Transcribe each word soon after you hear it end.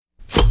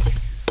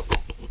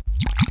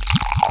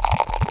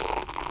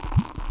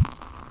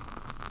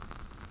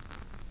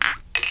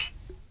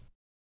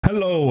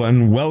Hello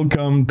and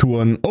welcome to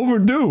an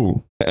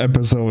overdue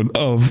episode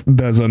of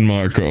Dez and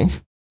Marco.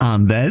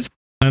 I'm Dez.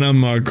 And I'm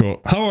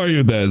Marco. How are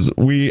you, Dez?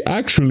 We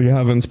actually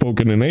haven't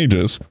spoken in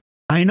ages.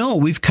 I know,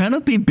 we've kind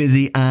of been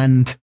busy,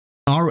 and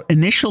our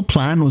initial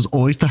plan was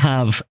always to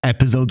have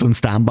episodes on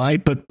standby,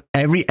 but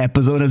every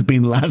episode has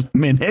been last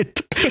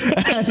minute.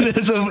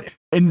 And so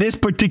in this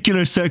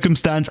particular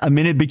circumstance, a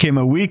minute became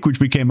a week, which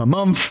became a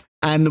month.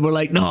 And we're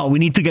like, no, we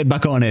need to get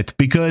back on it,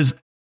 because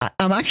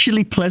I'm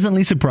actually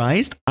pleasantly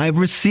surprised. I've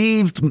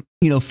received,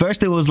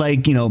 first it was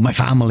like, my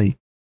family.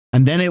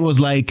 And then it was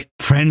like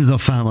friends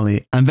of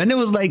family. And then it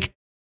was like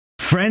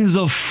friends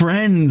of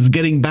friends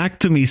getting back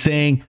to me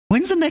saying,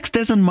 when's the next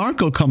Dez and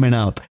Marco coming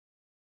out?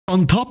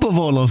 On top of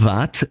all of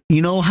that,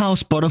 you know how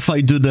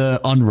Spotify do the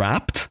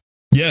Unwrapped?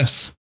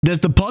 Yes. There's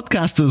the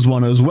podcasters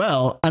one as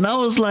well. And I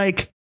was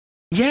like,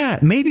 yeah,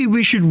 maybe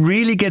we should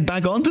really get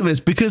back onto this,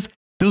 because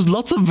there's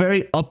lots of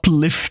very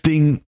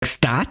uplifting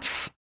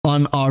stats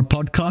on our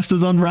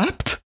podcasters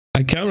Unwrapped.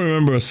 I can't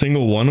remember a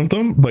single one of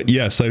them, but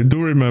yes, I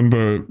do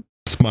remember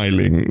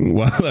smiling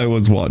while I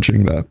was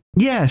watching that.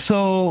 Yeah,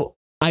 so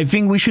I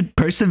think we should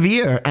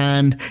persevere,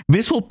 and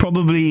this will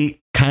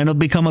probably kind of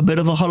become a bit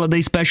of a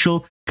holiday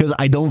special, because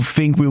I don't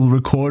think we'll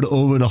record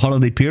over the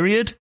holiday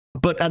period,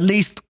 but at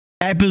least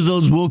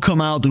episodes will come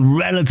out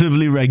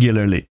relatively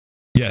regularly.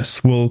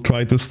 Yes, we'll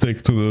try to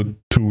stick to the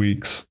 2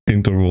 weeks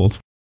intervals.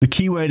 The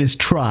keyword is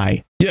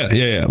try.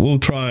 Yeah. We'll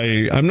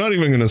try. I'm not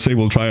even going to say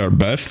we'll try our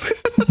best,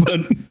 but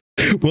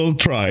we'll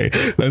try.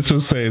 Let's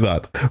just say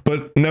that.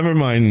 But never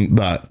mind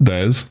that,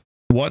 Dez.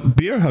 What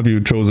beer have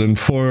you chosen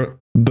for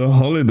the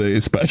holiday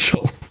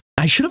special?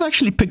 I should have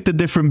actually picked a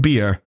different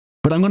beer,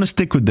 but I'm going to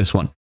stick with this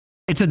one.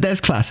 It's a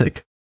Dez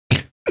classic.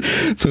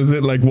 So is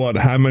it like what,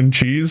 ham and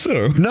cheese?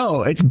 Or?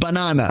 No, it's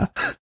banana.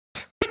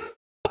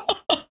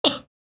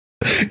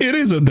 It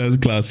is a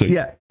Dez classic.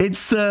 Yeah,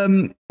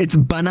 it's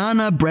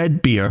banana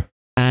bread beer,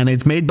 and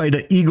it's made by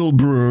the Eagle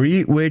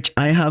Brewery, which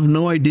I have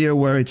no idea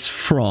where it's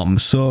from.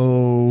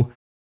 So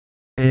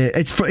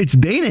it's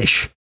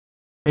Danish.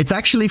 It's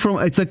actually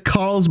it's a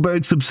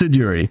Carlsberg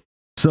subsidiary.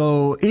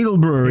 So Eagle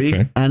Brewery,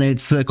 okay. And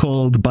it's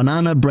called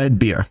banana bread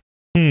beer.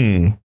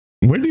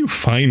 Where do you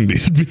find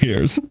these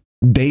beers?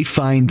 They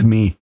find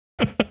me.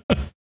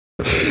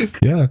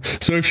 Yeah.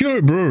 So if you're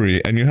a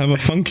brewery and you have a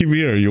funky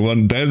beer you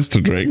want Dez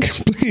to drink,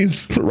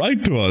 please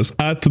write to us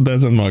at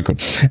Dez and Marco.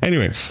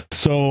 Anyway,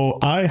 so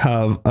I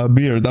have a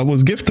beer that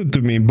was gifted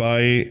to me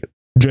by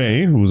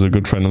Jay, who's a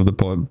good friend of the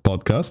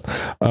podcast.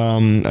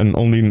 And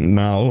only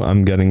now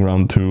I'm getting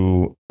around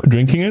to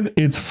drinking it.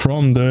 It's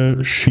from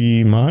the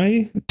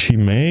Chimay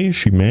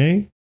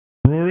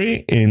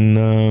brewery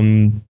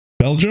in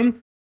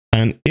Belgium.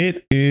 And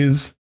it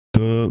is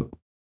the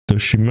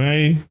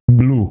Chimay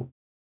Blue.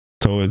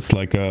 So it's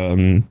like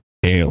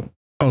ale.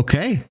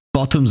 Okay,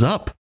 bottoms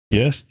up.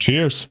 Yes,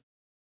 cheers.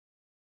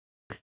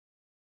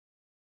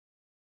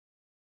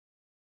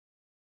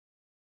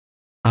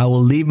 I will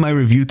leave my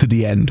review to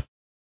the end.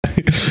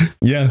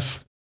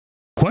 Yes,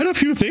 quite a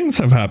few things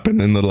have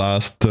happened in the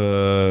last,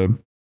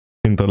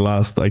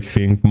 I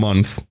think,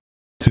 month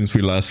since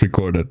we last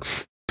recorded.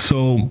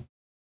 So,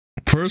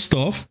 first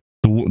off,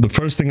 the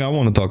first thing I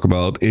want to talk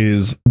about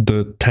is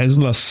the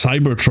Tesla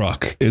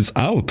Cybertruck is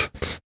out.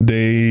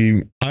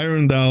 They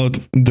ironed out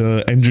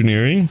the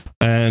engineering,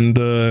 and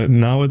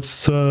now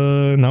it's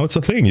a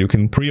thing. You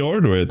can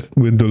pre-order it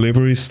with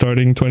delivery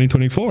starting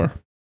 2024.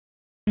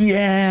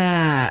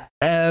 Yeah.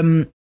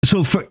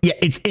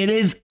 It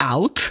is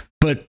out,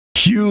 but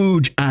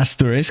huge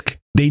asterisk.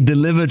 They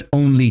delivered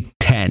only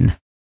 10.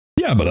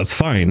 Yeah, but that's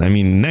fine. I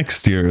mean,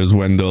 next year is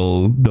when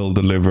they'll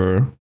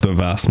deliver the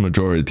vast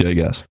majority, I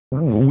guess.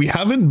 We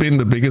haven't been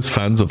the biggest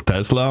fans of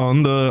Tesla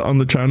on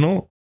the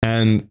channel,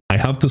 and I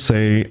have to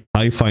say,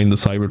 I find the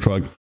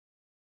Cybertruck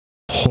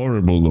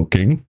horrible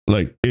looking.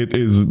 Like, it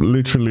is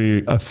literally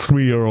a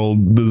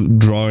 3-year-old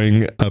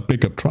drawing a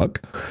pickup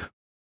truck.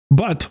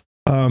 But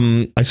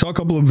I saw a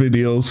couple of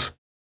videos,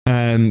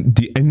 and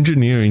the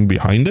engineering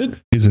behind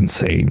it is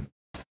insane.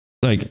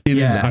 Like, it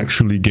is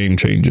actually game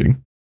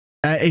changing.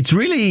 It's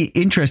really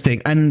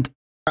interesting, and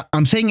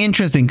I'm saying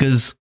interesting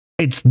because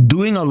it's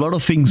doing a lot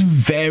of things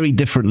very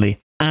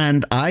differently.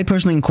 And I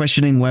personally am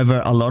questioning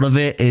whether a lot of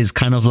it is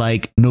kind of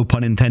like, no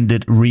pun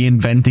intended,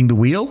 reinventing the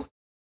wheel.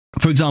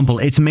 For example,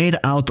 it's made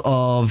out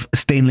of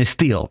stainless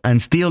steel,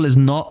 and steel is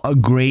not a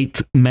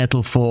great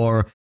metal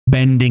for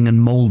bending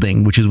and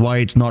molding, which is why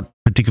it's not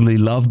particularly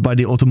loved by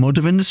the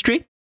automotive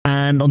industry.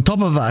 And on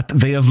top of that,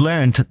 they have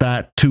learned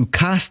that to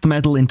cast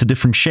metal into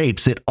different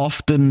shapes, it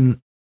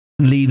often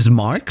leaves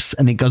marks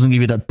and it doesn't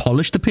give you that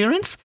polished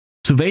appearance.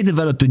 So they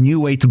developed a new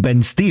way to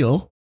bend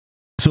steel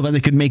so that they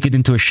could make it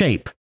into a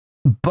shape.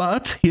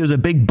 But here's a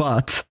big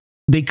but.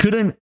 They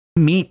couldn't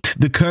meet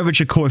the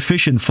curvature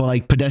coefficient for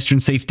like pedestrian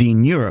safety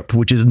in Europe,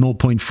 which is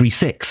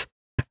 0.36.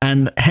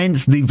 And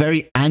hence the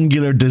very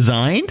angular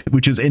design,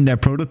 which is in their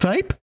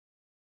prototype,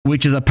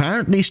 which is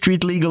apparently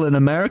street legal in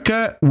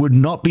America, would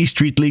not be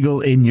street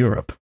legal in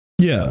Europe.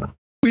 Yeah,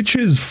 which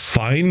is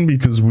fine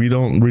because we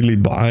don't really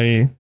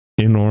buy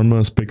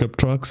enormous pickup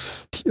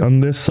trucks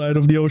on this side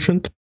of the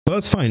ocean. But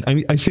that's fine.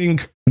 I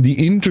think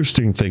the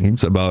interesting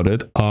things about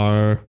it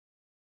are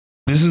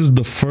this is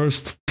the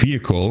first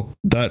vehicle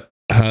that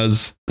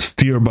has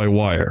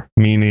steer-by-wire,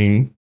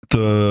 meaning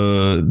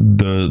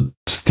the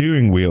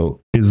steering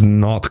wheel is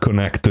not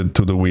connected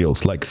to the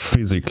wheels, like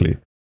physically.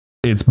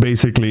 It's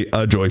basically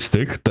a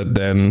joystick that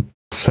then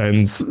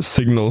sends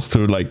signals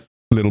to like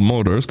little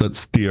motors that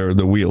steer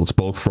the wheels,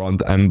 both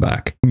front and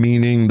back,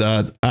 meaning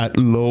that at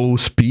low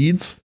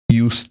speeds,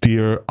 you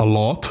steer a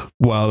lot,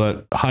 while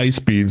at high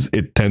speeds,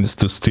 it tends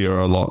to steer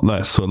a lot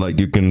less. So like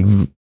you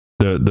can,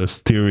 the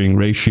steering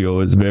ratio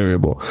is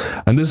variable.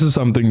 And this is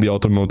something the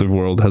automotive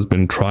world has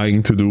been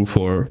trying to do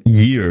for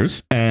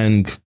years.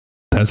 And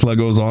Tesla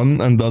goes on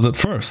and does it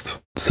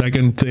first.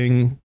 Second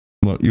thing,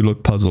 well, you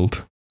look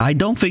puzzled. I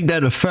don't think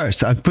they're the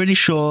first. I'm pretty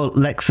sure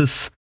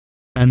Lexus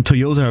and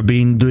Toyota have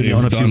been doing it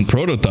on a few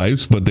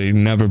prototypes, but they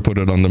never put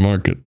it on the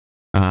market.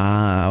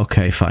 Ah,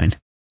 okay, fine.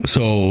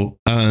 So,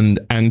 and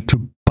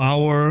to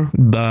power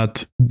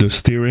that, the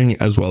steering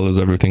as well as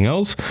everything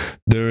else,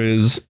 there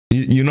is,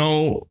 you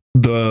know,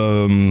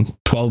 the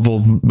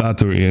 12-volt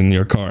battery in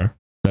your car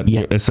that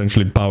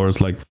essentially powers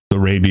like the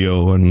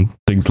radio and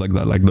things like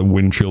that, like the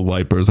windshield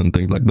wipers and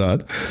things like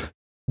that.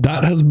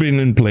 That has been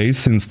in place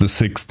since the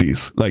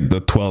 60s, like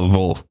the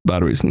 12-volt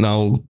batteries.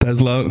 Now,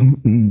 Tesla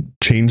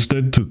changed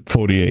it to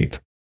 48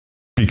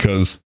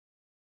 because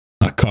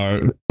a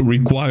car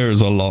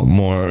requires a lot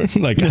more,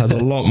 like has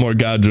a lot more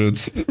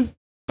gadgets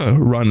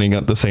running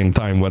at the same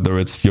time, whether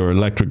it's your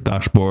electric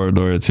dashboard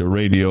or it's your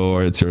radio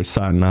or it's your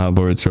sat nav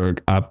or it's your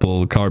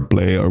Apple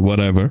CarPlay or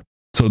whatever.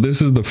 So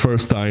this is the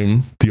first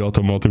time the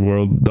automotive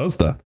world does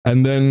that.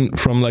 And then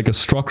from like a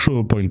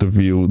structural point of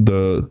view,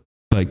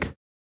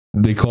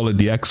 they call it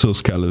the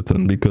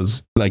exoskeleton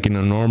because like in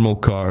a normal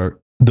car,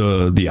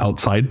 the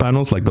outside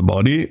panels, like the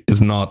body,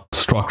 is not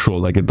structural,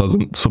 like it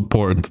doesn't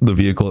support the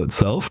vehicle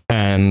itself.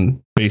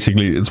 And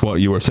basically it's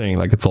what you were saying,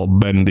 like it's all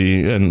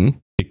bendy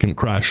and it can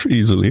crash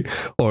easily,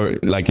 or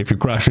like if you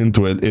crash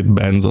into it, it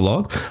bends a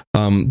lot.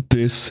 In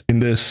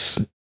the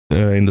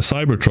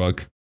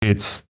Cybertruck,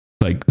 it's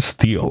like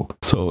steel,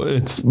 so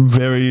it's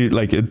very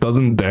like it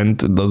doesn't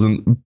dent, it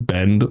doesn't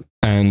bend,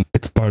 and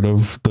it's part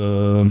of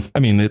the. I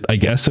mean, I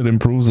guess it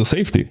improves the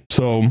safety.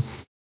 So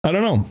I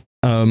don't know.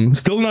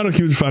 Still not a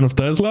huge fan of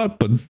Tesla,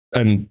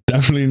 and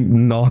definitely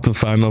not a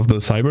fan of the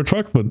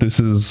Cybertruck. But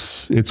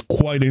it's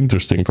quite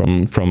interesting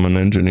from an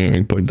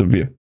engineering point of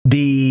view.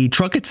 The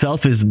truck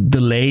itself is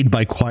delayed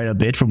by quite a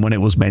bit from when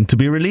it was meant to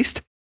be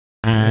released.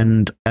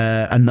 And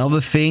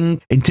another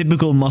thing, in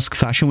typical Musk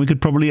fashion, we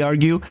could probably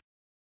argue,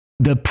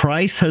 the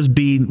price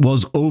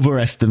was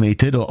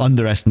overestimated or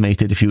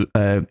underestimated,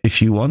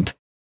 if you want,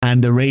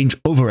 and the range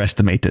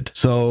overestimated.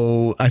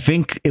 So I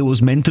think it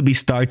was meant to be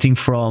starting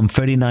from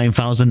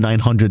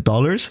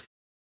 $39,900,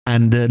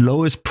 and the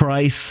lowest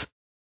price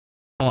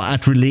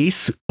at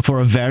release for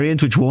a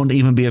variant, which won't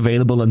even be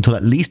available until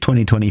at least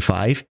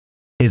 2025,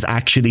 is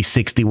actually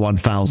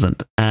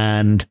 61,000.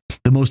 And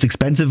the most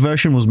expensive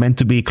version was meant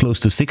to be close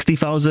to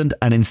 60,000,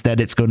 and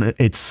instead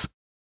it's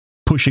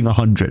pushing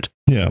 100.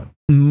 Yeah.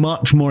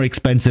 Much more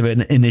expensive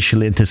than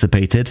initially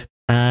anticipated.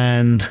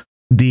 And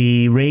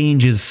the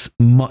range is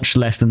much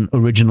less than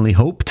originally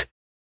hoped.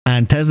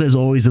 And Tesla is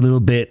always a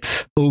little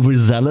bit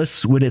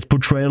overzealous with its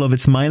portrayal of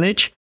its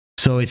mileage.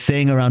 So it's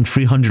saying around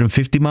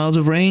 350 miles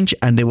of range,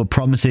 and they were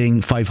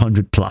promising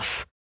 500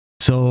 plus.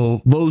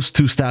 So those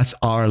two stats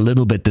are a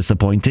little bit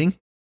disappointing.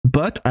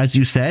 But as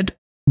you said,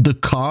 the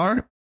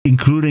car,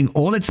 including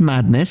all its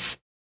madness,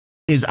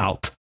 is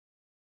out.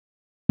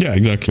 Yeah,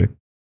 exactly.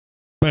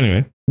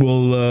 Anyway,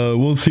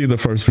 we'll see the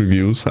first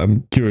reviews.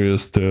 I'm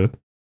curious to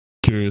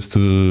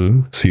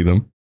see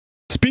them.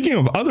 Speaking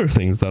of other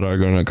things that are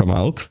going to come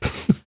out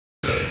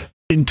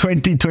in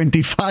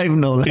 2025,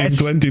 no less. In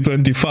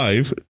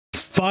 2025,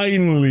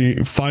 finally,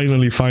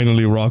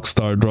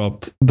 Rockstar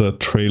dropped the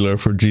trailer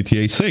for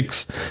GTA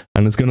 6,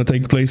 and it's going to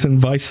take place in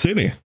Vice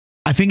City.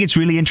 I think it's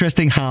really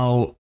interesting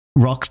how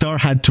Rockstar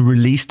had to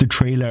release the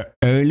trailer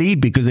early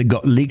because it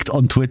got leaked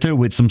on Twitter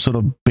with some sort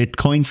of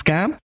Bitcoin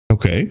scam.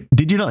 Okay.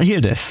 Did you not hear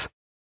this?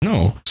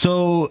 No.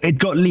 So it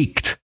got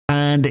leaked,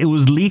 and it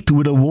was leaked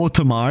with a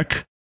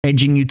watermark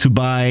edging you to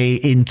buy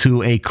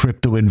into a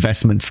crypto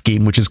investment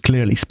scheme, which is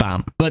clearly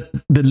spam. But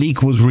the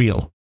leak was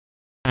real.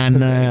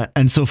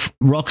 And so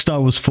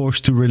Rockstar was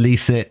forced to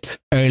release it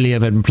earlier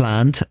than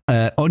planned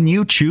on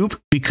YouTube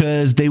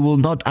because they will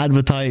not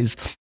advertise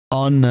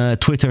on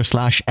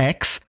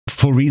Twitter/X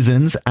for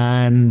reasons,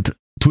 and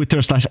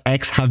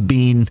Twitter/X have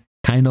been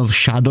kind of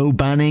shadow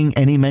banning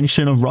any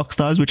mention of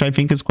Rockstars, which I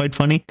think is quite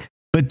funny.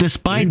 But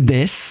despite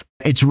this,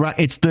 it's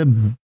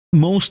the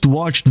most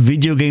watched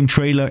video game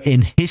trailer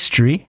in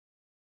history,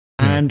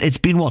 and it's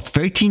been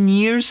 13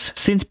 years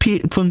since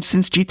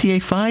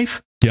GTA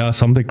 5? Yeah,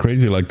 something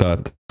crazy like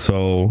that.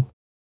 So,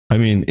 I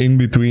mean, in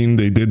between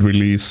they did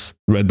release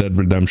Red Dead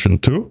Redemption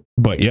 2,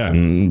 but yeah,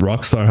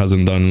 Rockstar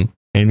hasn't done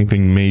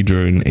anything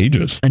major in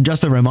ages. And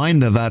just a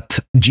reminder that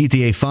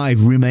GTA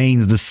 5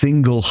 remains the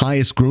single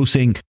highest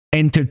grossing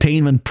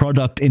entertainment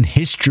product in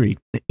history,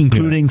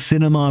 including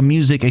cinema,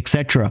 music,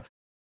 etc.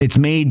 It's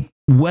made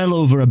well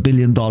over $1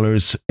 billion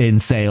in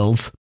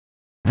sales.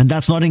 And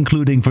that's not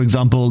including, for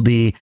example,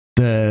 the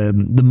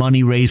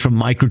money raised from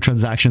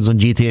microtransactions on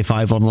GTA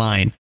 5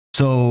 Online.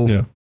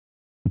 So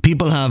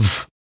people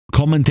have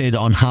commented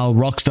on how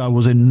Rockstar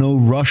was in no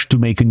rush to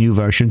make a new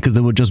version because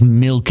they were just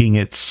milking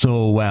it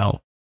so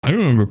well. I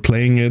remember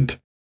playing it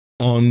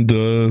on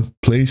the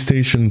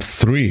PlayStation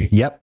 3.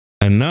 Yep.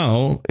 And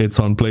now it's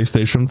on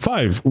PlayStation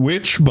 5,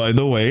 which, by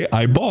the way,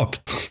 I bought.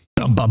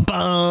 Bum, bum,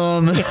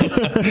 bum.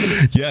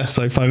 Yes,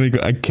 I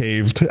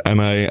caved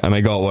and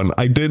I got one.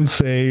 I did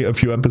say a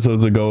few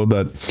episodes ago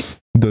that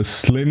the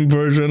slim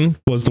version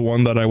was the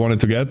one that I wanted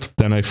to get.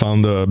 Then I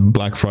found the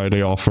Black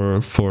Friday offer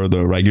for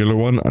the regular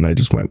one, and I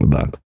just went with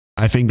that.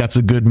 I think that's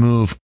a good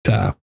move.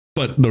 Yeah.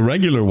 But the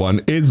regular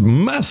one is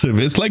massive.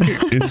 It's like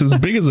it's as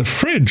big as a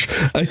fridge.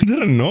 I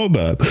didn't know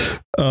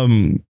that.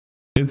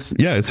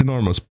 It's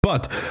enormous.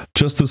 But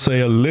just to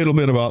say a little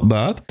bit about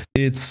that,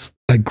 it's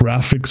like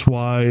graphics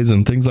wise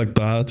and things like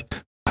that.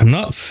 I'm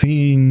not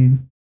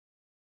seeing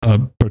a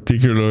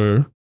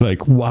particular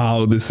like,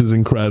 wow, this is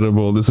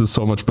incredible. This is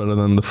so much better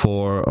than the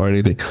 4 or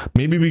anything.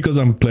 Maybe because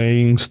I'm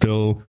playing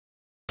still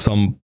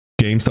some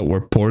games that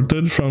were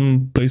ported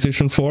from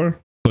PlayStation 4,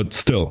 but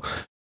still.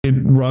 It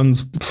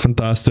runs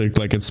fantastic,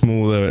 like it's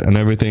smooth and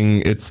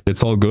everything. It's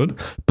all good.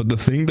 But the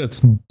thing that's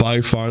by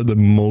far the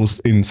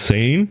most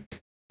insane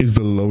is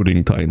the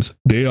loading times.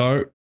 They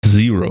are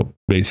 0,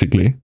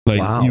 basically.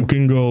 Like you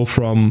can go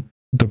from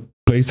the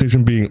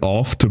PlayStation being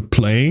off to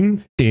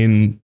playing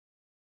in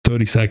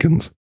 30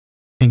 seconds.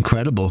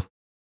 Incredible.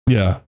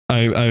 Yeah,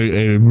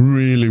 I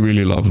really,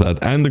 really love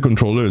that. And the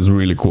controller is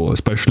really cool,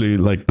 especially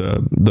like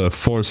the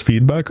force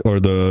feedback or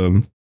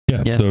the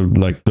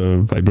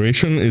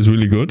vibration is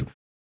really good.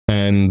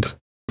 And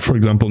for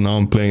example, now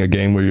I'm playing a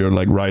game where you're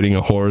like riding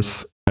a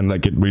horse and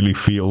like it really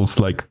feels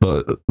like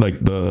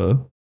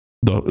the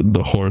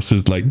horse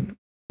is like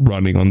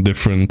running on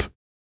different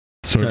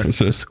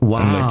surfaces. Wow.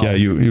 And like,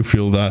 you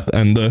feel that.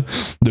 And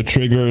the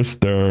triggers,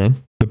 they're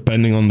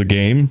depending on the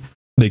game,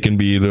 they can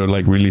be either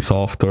like really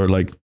soft or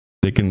like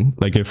they can,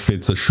 like if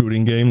it's a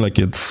shooting game, like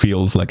it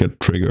feels like a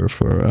trigger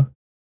for a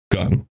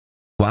gun.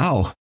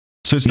 Wow.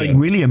 So it's like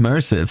really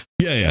immersive.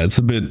 Yeah, it's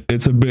a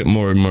bit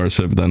more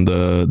immersive than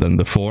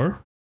the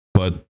 4,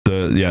 but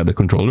the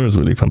controller is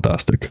really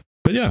fantastic.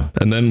 But yeah,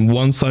 and then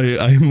once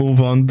I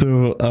move on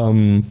to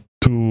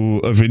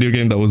a video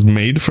game that was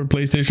made for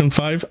PlayStation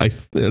 5,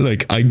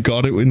 I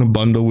got it in a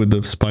bundle with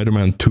the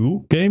Spider-Man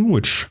 2 game,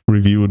 which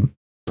reviewed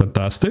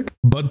fantastic,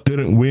 but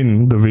didn't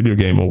win the video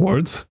game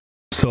awards.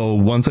 So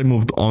once I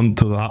moved on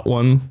to that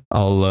one,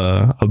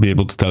 I'll be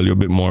able to tell you a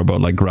bit more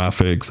about like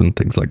graphics and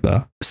things like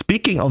that.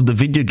 Speaking of the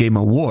video game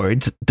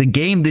awards, the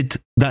game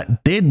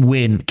that did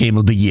win Game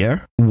of the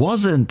Year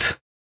wasn't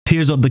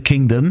Tears of the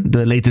Kingdom,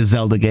 the latest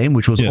Zelda game,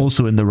 which was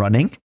also in the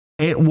running.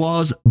 It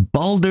was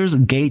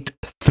Baldurs Gate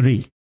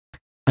 3,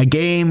 a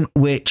game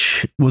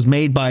which was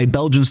made by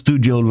Belgian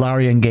studio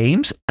Larian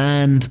Games,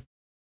 and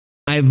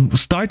I've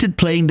started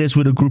playing this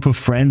with a group of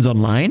friends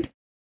online.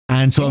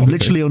 And so I've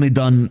literally only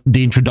done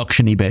the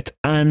introduction-y bit.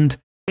 And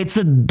it's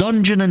a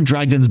Dungeons and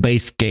Dragons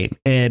based game.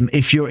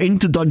 If you're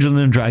into Dungeons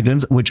and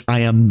Dragons, which I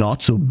am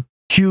not, so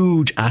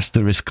huge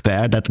asterisk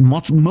there, that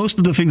most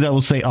of the things I will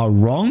say are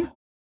wrong.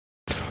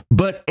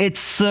 But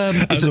it's...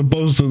 as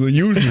opposed to the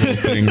usual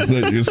things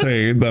that you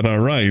say that are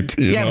right.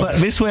 You know?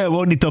 But this way I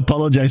won't need to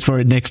apologize for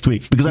it next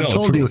week. Because I've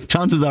told you,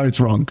 chances are it's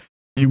wrong.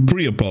 You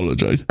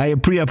pre-apologize. I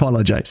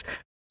pre-apologize.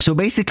 So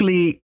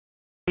basically...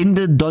 in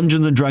the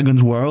Dungeons and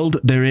Dragons world,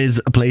 there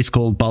is a place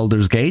called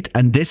Baldurs Gate,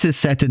 and this is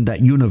set in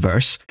that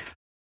universe.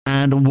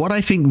 And what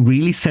I think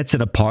really sets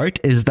it apart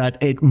is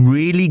that it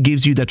really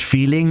gives you that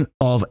feeling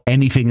of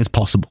anything is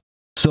possible.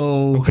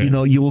 So,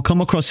 you will come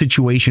across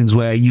situations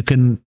where you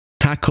can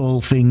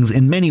tackle things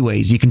in many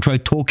ways. You can try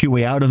to talk your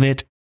way out of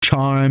it,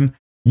 charm,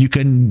 you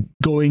can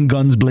go in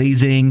guns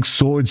blazing,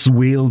 swords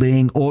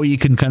wielding, or you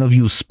can kind of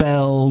use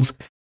spells.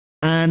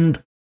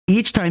 And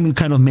each time you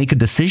kind of make a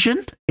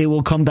decision, it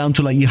will come down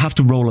to like, you have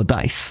to roll a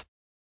dice.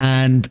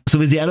 And so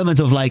there's the element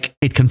of like,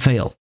 it can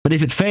fail. But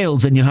if it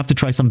fails, then you have to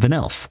try something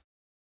else.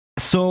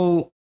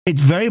 So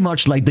it's very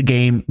much like the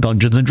game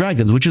Dungeons and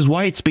Dragons, which is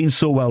why it's been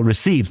so well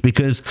received,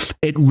 because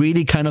it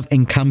really kind of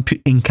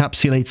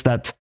encapsulates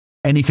that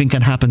anything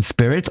can happen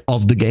spirit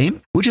of the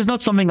game, which is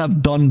not something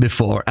I've done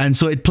before. And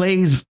so it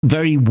plays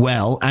very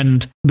well.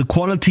 And the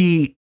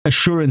quality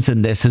assurance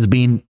in this has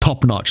been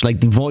top notch.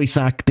 Like the voice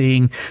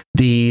acting,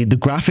 the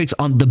graphics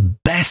aren't the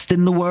best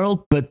in the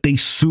world, but they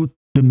suit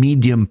the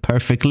medium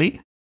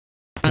perfectly.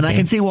 And I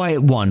can see why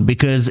it won,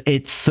 because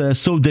it's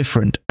so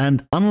different.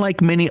 And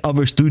unlike many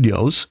other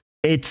studios,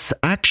 it's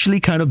actually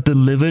kind of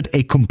delivered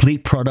a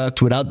complete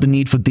product without the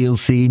need for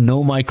DLC,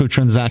 no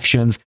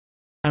microtransactions.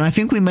 And I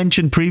think we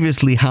mentioned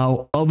previously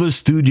how other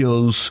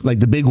studios, like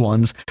the big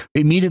ones,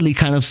 immediately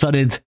kind of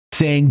started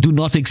saying, do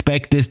not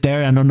expect this,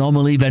 they're an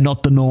anomaly, they're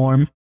not the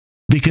norm.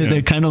 Because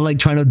they're kind of like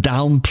trying to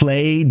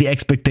downplay the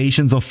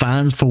expectations of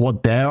fans for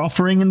what they're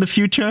offering in the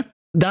future.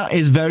 that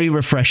is very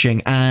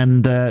refreshing.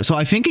 And so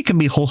I think it can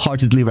be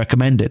wholeheartedly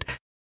recommended.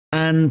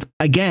 And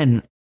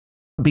again,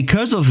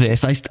 because of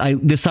this, I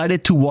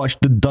decided to watch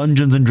the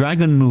Dungeons and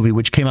Dragons movie,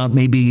 which came out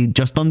maybe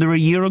just under a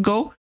year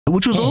ago,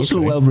 which was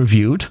also well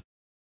reviewed.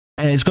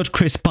 It's got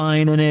Chris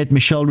Pine in it,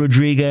 Michelle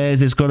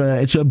Rodriguez.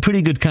 It's a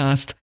pretty good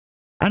cast.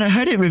 And I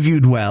heard it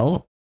reviewed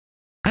well.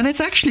 And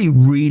it's actually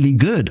really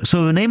good.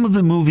 So the name of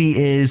the movie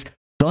is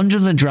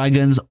Dungeons and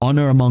Dragons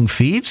Honor Among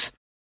Thieves.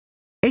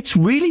 It's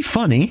really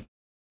funny.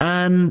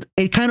 And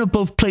it kind of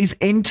both plays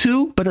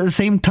into, but at the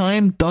same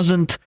time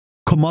doesn't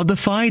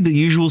commodify the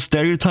usual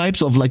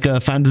stereotypes of like a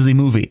fantasy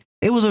movie.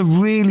 It was a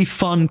really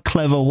fun,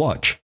 clever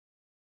watch.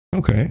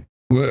 Okay.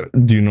 Well,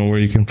 do you know where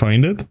you can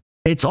find it?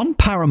 It's on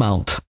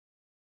Paramount.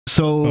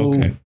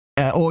 So,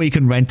 or you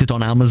can rent it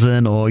on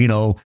Amazon, or, you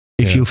know,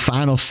 if you're a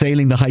fan of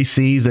sailing the high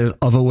seas, there's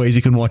other ways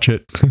you can watch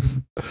it.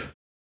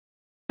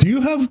 Do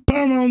you have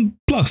Paramount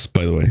Plus,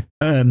 by the way?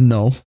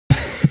 No.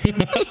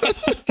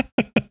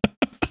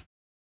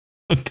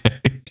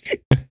 Okay.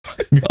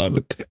 Got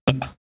it.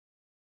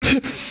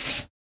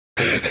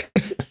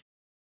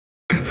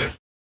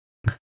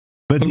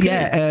 But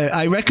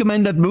I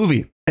recommend that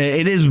movie.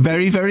 It is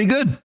very, very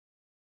good.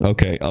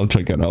 Okay, I'll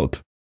check it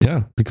out.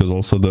 Yeah, because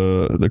also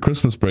the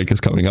Christmas break is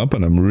coming up,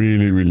 and I'm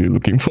really, really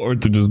looking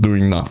forward to just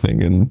doing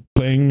nothing and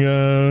playing,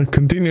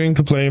 continuing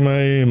to play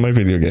my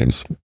video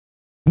games.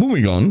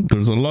 Moving on,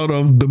 there's a lot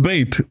of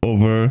debate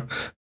over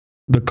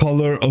the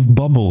color of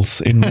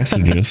bubbles in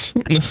messages.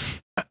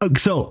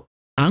 So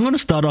I'm going to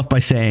start off by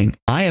saying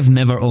I have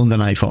never owned an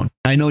iPhone.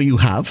 I know you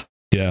have.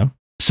 Yeah.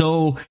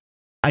 So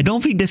I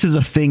don't think this is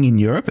a thing in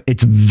Europe.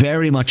 It's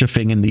very much a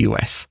thing in the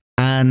US.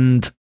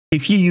 And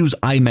if you use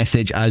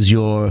iMessage as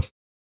your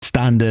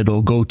standard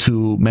or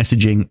go-to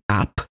messaging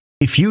app,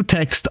 if you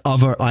text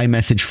other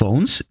iMessage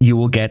phones, you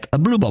will get a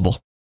blue bubble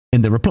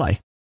in the reply.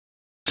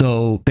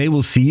 So they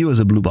will see you as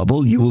a blue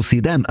bubble. You will see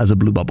them as a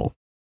blue bubble.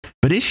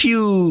 But if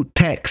you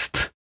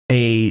text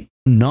a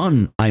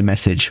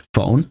non-iMessage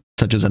phone,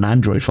 such as an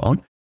Android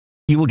phone,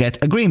 you will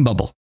get a green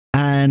bubble.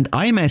 And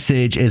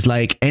iMessage is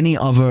like any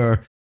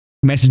other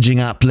messaging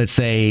app, let's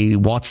say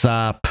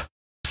WhatsApp,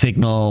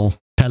 Signal,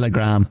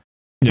 Telegram.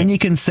 Yeah. And you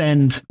can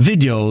send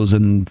videos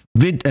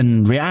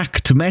and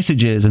react to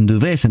messages and do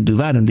this and do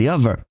that and the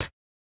other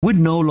with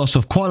no loss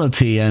of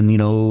quality and, you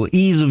know,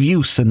 ease of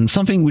use, and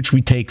something which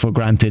we take for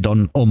granted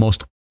on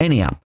almost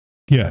any app.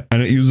 Yeah,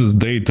 and it uses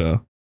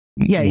data.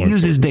 Yeah, it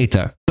uses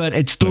data, but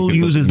it still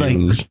uses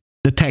like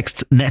the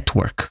text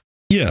network.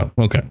 Yeah,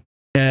 okay.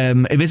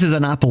 This is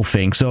an Apple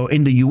thing. So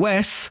in the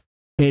US,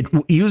 it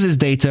uses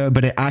data,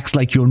 but it acts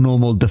like your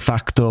normal de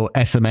facto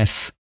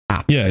SMS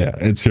app. Yeah.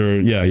 It's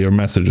your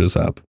messages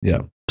app.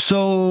 Yeah.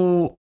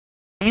 So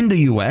in the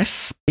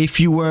US, if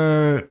you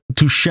were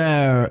to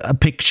share a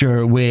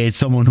picture with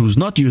someone who's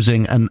not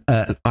using an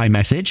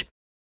iMessage,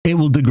 it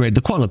will degrade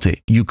the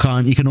quality. You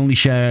can only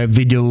share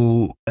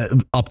video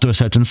up to a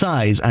certain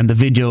size, and the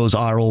videos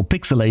are all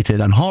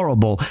pixelated and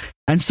horrible.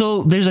 And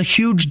so there's a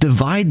huge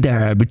divide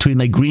there between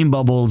like green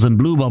bubbles and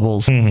blue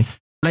bubbles. Mm-hmm.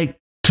 Like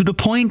to the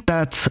point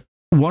that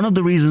one of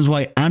the reasons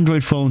why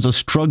Android phones are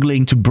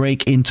struggling to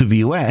break into the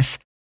US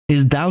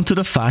is down to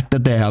the fact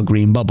that they are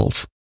green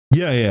bubbles.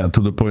 Yeah, to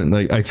the point.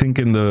 Like I think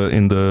in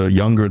the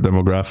younger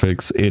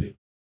demographics, it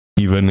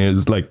even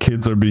is like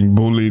kids are being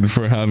bullied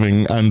for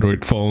having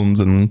Android phones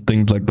and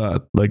things like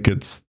that. Like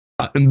it's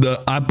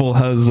the Apple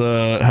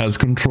has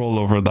control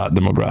over that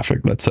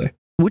demographic, let's say.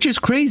 Which is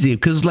crazy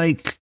because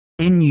like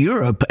in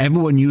Europe,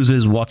 everyone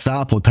uses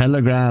WhatsApp or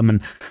Telegram,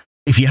 and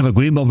if you have a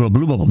green bubble or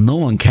blue bubble, no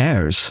one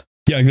cares.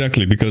 Yeah,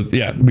 exactly.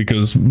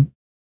 Because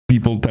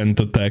people tend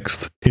to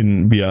text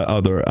in via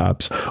other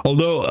apps.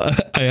 Although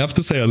I have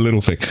to say a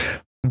little thing.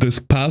 This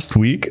past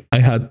week, I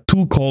had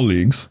two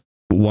colleagues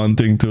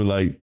wanting to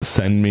like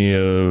send me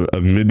a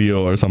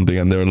video or something,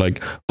 and they're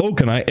like, oh,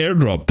 can I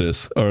airdrop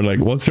this? Or like,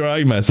 what's your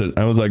iMessage?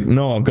 I was like,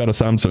 no, I've got a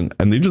Samsung.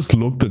 And they just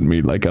looked at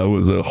me like I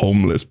was a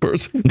homeless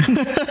person.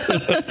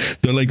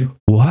 They're like,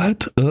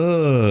 what?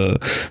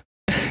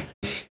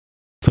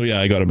 So yeah,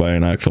 I gotta buy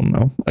an iPhone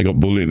now. I got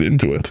bullied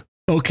into it.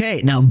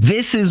 Okay, now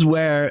this is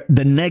where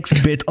the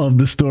next bit of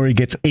the story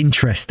gets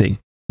interesting.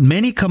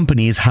 Many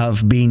companies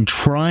have been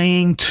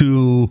trying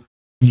to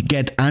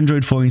get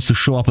Android phones to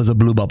show up as a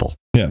blue bubble.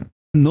 Yeah.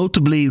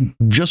 Notably,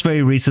 just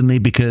very recently,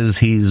 because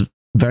he's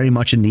very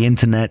much in the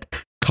internet,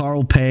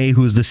 Carl Pei,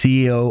 who's the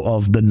CEO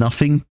of the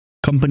Nothing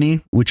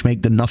company, which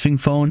make the Nothing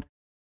phone,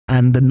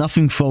 and the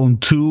Nothing Phone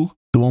 2,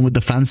 the one with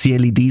the fancy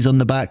LEDs on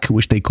the back,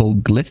 which they call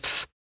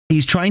glyphs.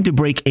 He's trying to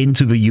break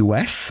into the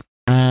US,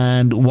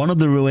 and one of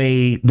the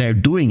way they're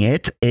doing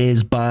it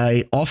is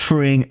by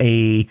offering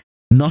a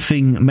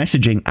Nothing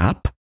messaging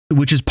app,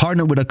 which is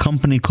partnered with a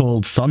company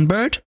called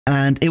Sunbird,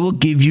 and it will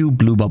give you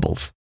blue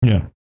bubbles.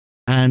 Yeah.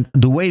 And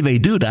the way they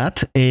do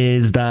that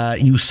is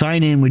that you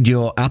sign in with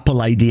your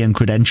Apple ID and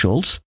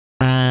credentials,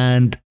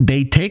 and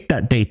they take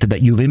that data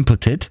that you've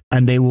inputted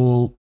and they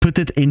will put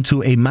it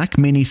into a Mac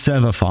Mini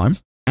server farm,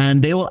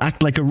 and they will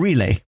act like a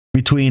relay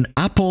between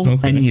Apple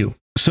and you.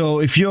 So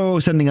if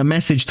you're sending a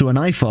message to an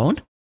iPhone,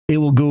 it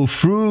will go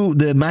through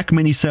the Mac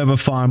Mini server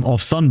farm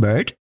of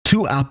Sunbird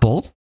to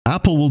Apple.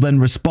 Apple will then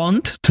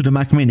respond to the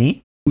Mac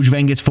Mini, which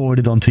then gets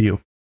forwarded onto you.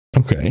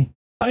 Okay.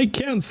 I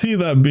can't see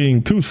that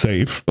being too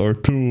safe or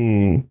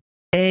too...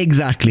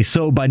 Exactly.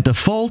 So by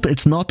default,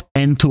 it's not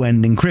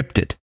end-to-end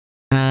encrypted.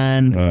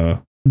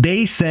 And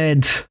they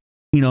said,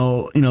 they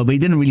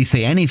didn't really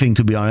say anything,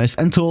 to be honest,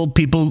 until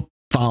people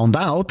found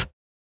out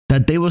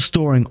that they were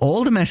storing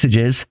all the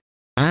messages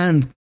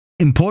and,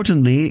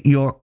 importantly,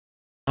 your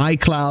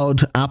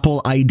iCloud,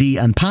 Apple ID,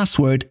 and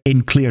password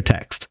in clear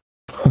text.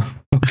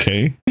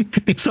 Okay.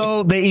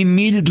 So they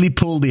immediately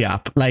pulled the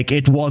app, like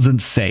it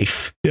wasn't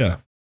safe. Yeah.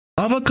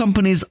 Other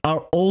companies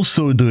are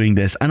also doing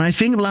this. And I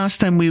think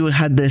last time we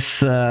had the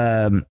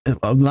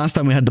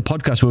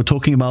podcast, we were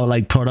talking about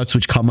like products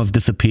which have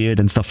disappeared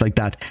and stuff like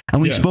that.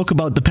 And we spoke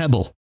about the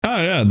Pebble.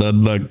 Oh, yeah, that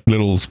like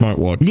little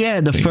smartwatch.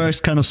 Yeah, the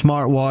first kind of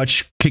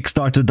smartwatch,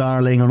 Kickstarter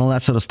darling, and all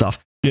that sort of stuff.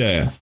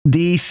 Yeah.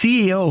 The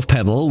CEO of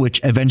Pebble,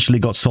 which eventually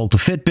got sold to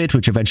Fitbit,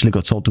 which eventually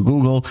got sold to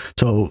Google.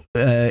 So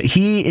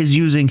he is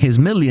using his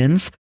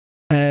millions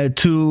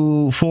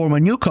to form a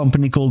new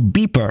company called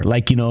Beeper,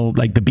 like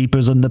the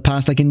beepers in the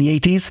past, like in the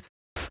 80s.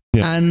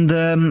 Yeah.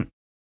 And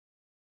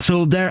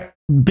so their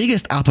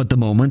biggest app at the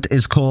moment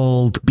is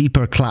called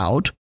Beeper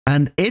Cloud.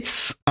 And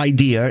its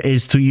idea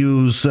is to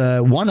use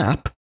one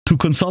app to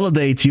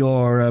consolidate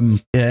your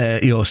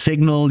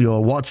Signal,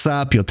 your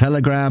WhatsApp, your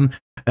Telegram,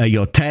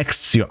 your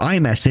texts, your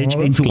iMessage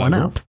into one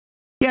app.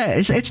 Yeah,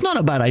 it's not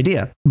a bad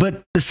idea.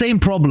 But the same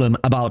problem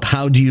about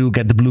how do you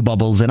get the blue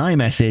bubbles in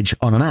iMessage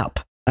on an app.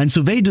 And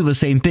so they do the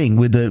same thing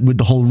with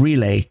the whole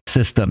relay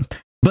system.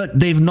 But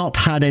they've not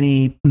had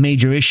any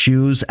major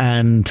issues,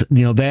 and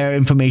their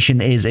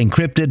information is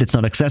encrypted. It's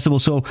not accessible.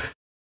 So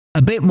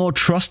a bit more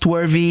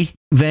trustworthy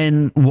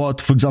than what,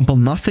 for example,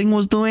 Nothing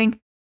was doing.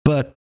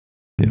 But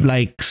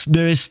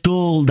there is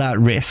still that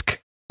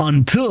risk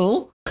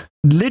until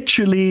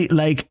literally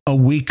like a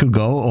week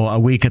ago, or a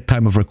week at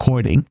time of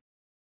recording.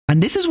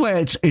 And this is where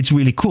it's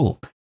really cool.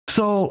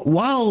 So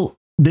while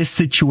this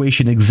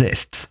situation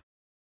exists,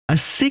 a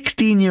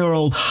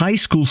 16-year-old high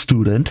school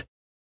student,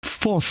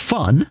 for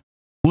fun,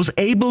 was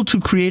able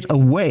to create a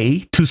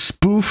way to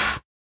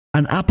spoof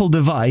an Apple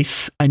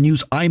device and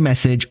use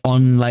iMessage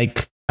on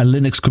like a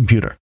Linux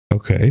computer.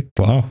 Okay,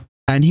 wow.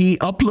 And he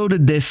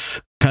uploaded this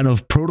kind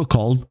of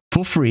protocol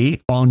for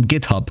free on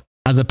GitHub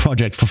as a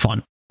project for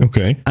fun.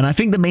 Okay. And I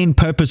think the main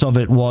purpose of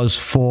it was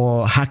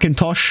for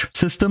Hackintosh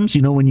systems,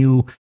 when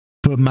you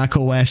put Mac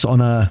OS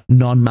on a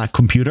non-Mac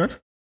computer.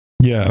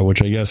 Yeah,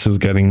 which I guess is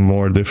getting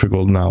more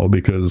difficult now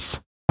because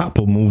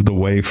Apple moved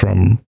away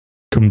from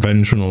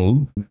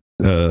conventional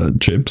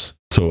chips,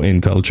 so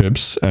Intel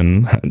chips,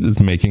 and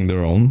is making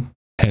their own,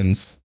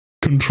 hence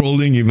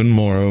controlling even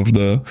more of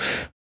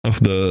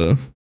the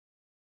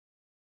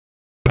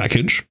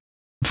package.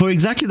 For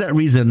exactly that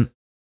reason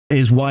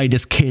is why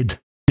this kid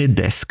did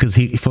this, because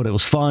he thought it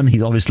was fun.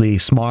 He's obviously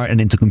smart and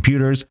into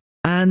computers.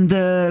 And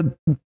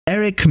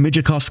Eric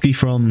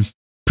Mijakowski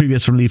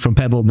previously from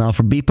Pebble, now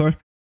from Beeper,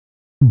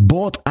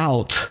 bought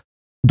out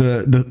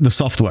the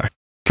software.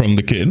 From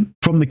the kid?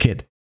 From the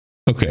kid.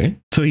 Okay.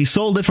 So he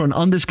sold it for an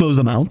undisclosed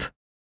amount.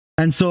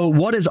 And so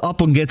what is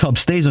up on GitHub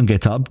stays on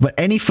GitHub, but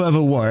any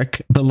further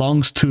work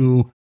belongs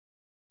to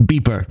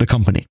Beeper, the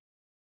company.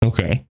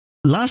 Okay.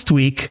 Last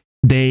week,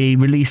 they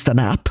released an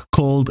app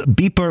called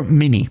Beeper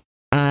Mini.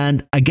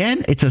 And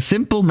again, it's a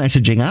simple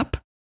messaging app,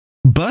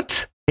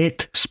 but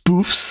it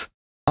spoofs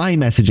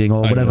iMessaging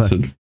or whatever.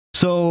 iMessage.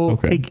 So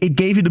it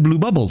gave you the blue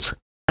bubbles.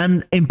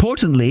 And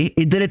importantly,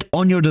 it did it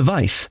on your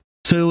device.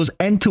 So it was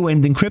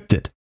end-to-end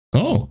encrypted.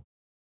 Oh.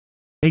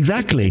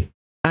 Exactly.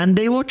 And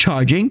they were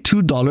charging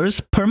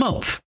 $2 per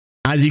month.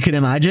 As you can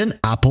imagine,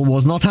 Apple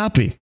was not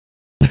happy.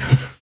 I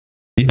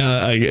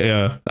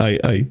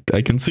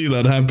can see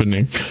that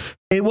happening.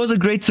 It was a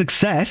great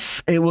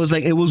success. It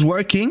was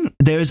working.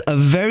 There's a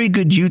very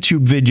good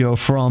YouTube video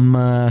from,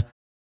 I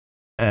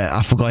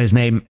forgot his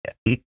name.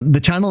 The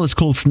channel is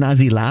called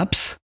Snazzy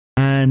Labs.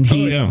 And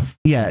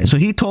so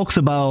he talks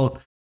about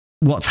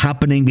what's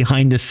happening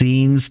behind the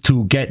scenes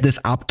to get this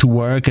app to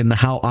work and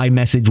how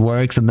iMessage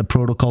works and the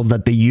protocol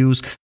that they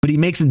use. But he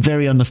makes it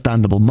very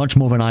understandable, much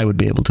more than I would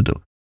be able to do.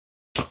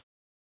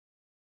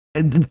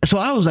 And so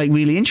I was like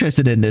really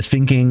interested in this,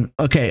 thinking,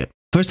 okay,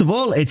 first of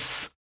all,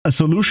 it's a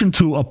solution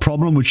to a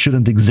problem which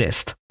shouldn't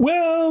exist.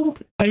 Well,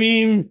 I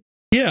mean,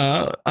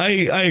 yeah, I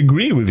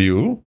agree with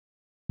you.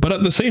 But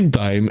at the same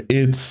time,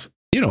 it's,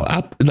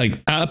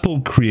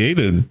 Apple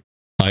created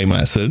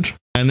iMessage,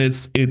 and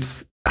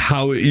it's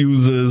how it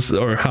uses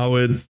or how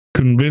it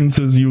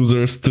convinces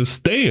users to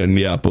stay in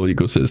the Apple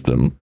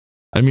ecosystem.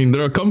 I mean,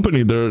 they're a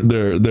company,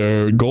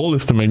 their goal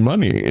is to make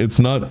money. It's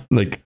not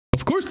like,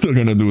 of course they're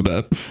going to do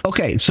that.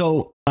 Okay,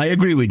 so I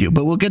agree with you,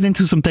 but we'll get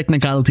into some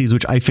technicalities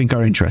which I think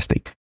are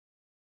interesting.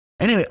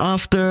 Anyway,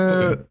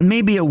 after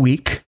maybe a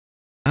week,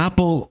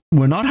 Apple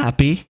were not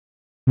happy.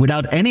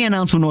 Without any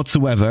announcement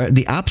whatsoever,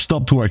 the app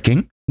stopped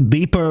working.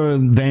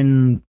 Beeper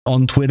then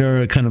on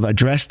Twitter kind of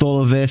addressed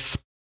all of this.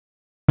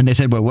 And they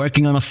said, we're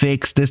working on a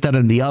fix, this, that,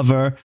 and the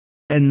other.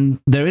 and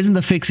there isn't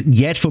a fix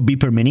yet for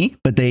Beeper Mini,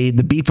 but the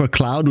Beeper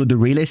Cloud with the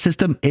relay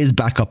system is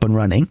back up and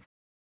running.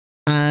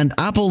 And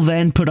Apple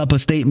then put up a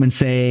statement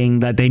saying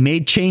that they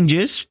made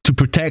changes to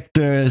protect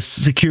the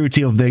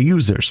security of their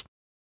users.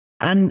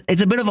 And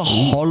it's a bit of a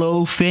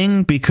hollow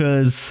thing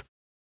because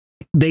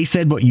they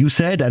said what you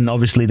said, and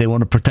obviously they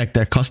want to protect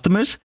their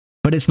customers,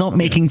 but it's not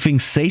making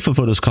things safer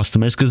for those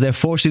customers because they're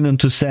forcing them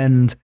to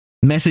send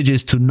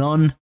messages to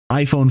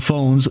non-iPhone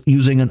phones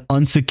using an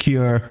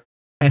unsecure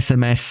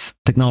SMS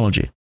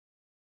technology.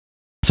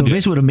 So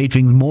this would have made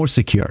things more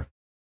secure.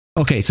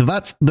 Okay, so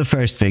that's the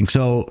first thing.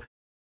 So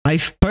I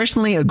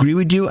personally agree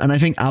with you, and I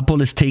think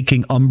Apple is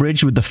taking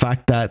umbrage with the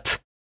fact that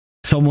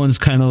someone's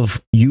kind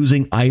of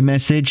using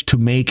iMessage to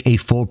make a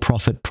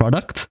for-profit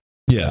product.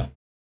 Yeah,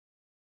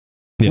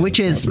 which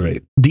is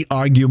the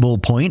arguable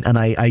point, and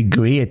I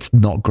agree it's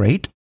not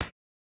great.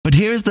 But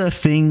here's the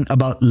thing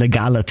about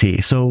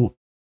legality. So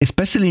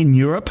especially in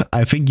Europe,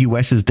 I think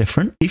US is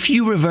different. If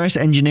you reverse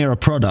engineer a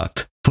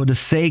product for the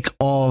sake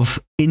of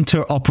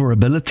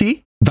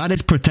interoperability, that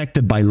is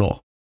protected by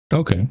law.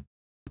 Okay.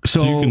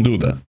 So you can do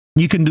that.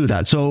 You can do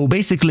that. So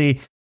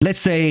basically, let's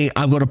say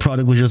I've got a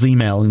product which is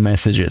email and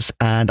messages,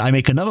 and I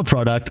make another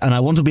product and I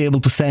want to be able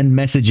to send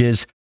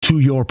messages to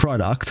your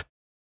product.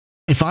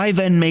 If I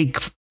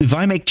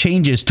make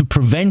changes to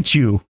prevent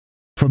you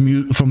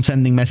from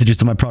sending messages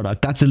to my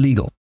product, that's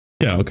illegal.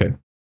 Yeah, okay.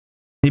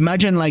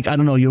 Imagine I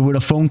don't know, you're with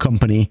a phone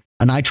company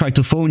and I try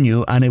to phone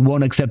you and it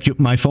won't accept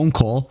my phone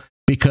call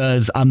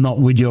because I'm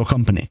not with your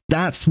company.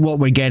 That's what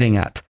we're getting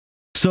at.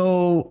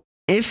 So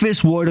if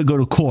this were to go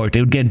to court, it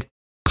would get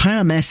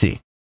kind of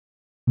messy.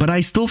 But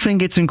I still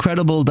think it's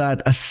incredible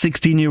that a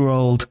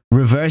 16-year-old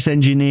reverse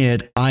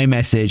engineered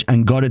iMessage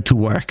and got it to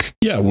work.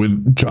 Yeah,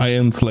 with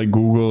giants like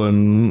Google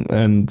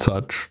and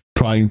such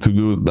trying to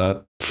do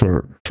that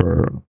for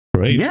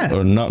ages. Yeah.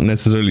 Or not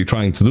necessarily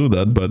trying to do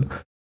that, but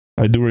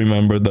I do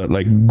remember that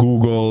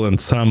Google and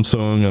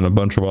Samsung and a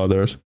bunch of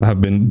others have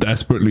been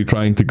desperately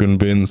trying to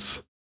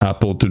convince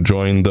Apple to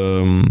join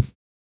the,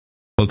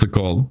 what's it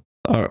called?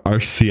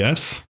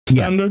 RCS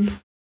standard? Yeah.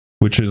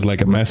 Which is like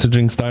a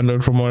messaging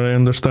standard from what I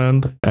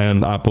understand.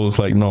 And Apple's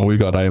like, no, we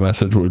got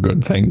iMessage, we're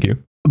good, thank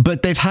you.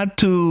 But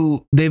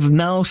they've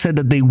now said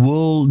that they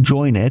will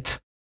join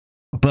it,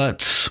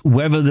 but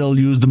whether they'll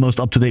use the most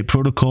up-to-date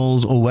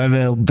protocols or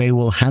whether they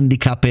will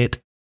handicap it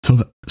so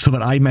that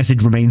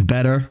iMessage remains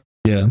better.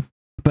 Yeah.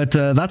 But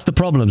that's the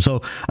problem.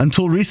 So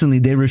until recently,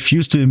 they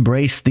refused to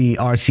embrace the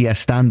RCS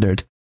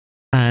standard.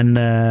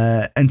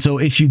 And so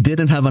if you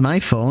didn't have an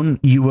iPhone,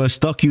 you were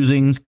stuck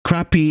using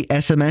crappy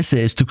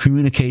SMSs to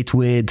communicate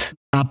with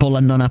Apple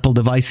and non-Apple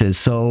devices.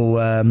 So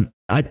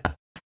I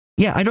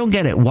don't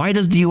get it. Why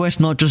does the US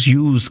not just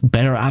use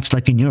better apps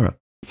like in Europe?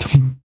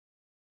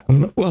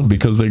 Well,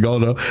 because they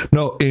gotta.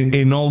 No,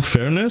 in all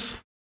fairness,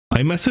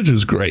 iMessage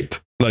is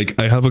great. I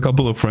have a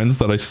couple of friends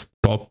that I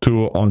talk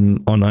to on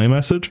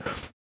iMessage,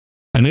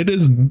 and it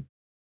is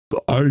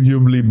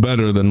arguably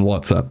better than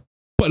WhatsApp.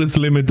 But it's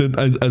limited,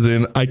 as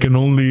in I can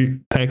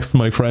only text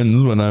my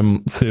friends when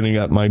I'm sitting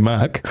at my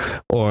Mac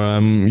or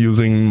I'm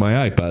using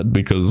my iPad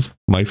because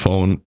my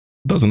phone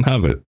doesn't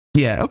have it.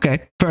 Yeah,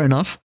 okay, fair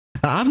enough.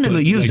 I've never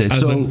used it,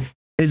 so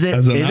is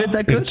it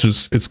that good?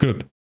 It's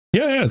good.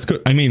 Yeah, it's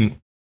good. I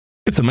mean,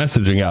 it's a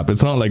messaging app.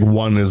 It's not like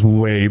one is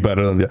way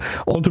better than the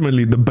other.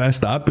 Ultimately, the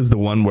best app is the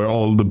one where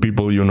all the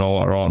people you know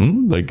are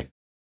on.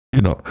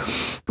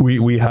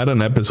 We had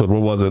an episode,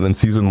 what was it, in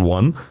season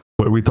 1,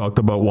 where we talked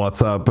about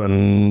WhatsApp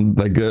and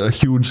a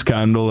huge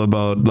scandal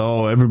about,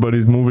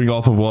 everybody's moving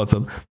off of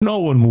WhatsApp. No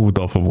one moved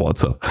off of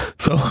WhatsApp.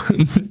 So,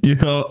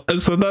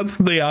 so that's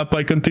the app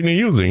I continue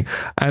using.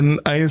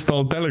 And I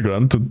installed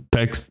Telegram to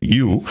text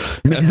you,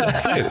 and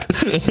that's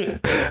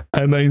it.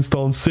 And I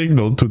installed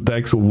Signal to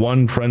text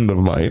one friend of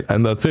mine,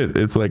 and that's it.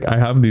 It's I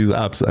have these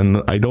apps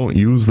and I don't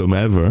use them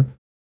ever,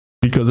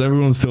 because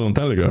everyone's still on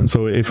Telegram.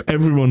 So if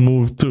everyone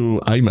moved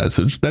to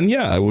iMessage, then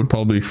I would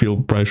probably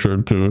feel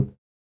pressured to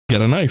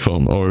get an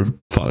iPhone or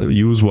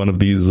use one of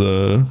these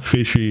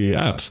fishy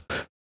apps.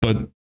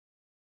 But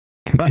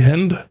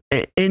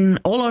in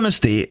all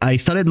honesty, I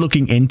started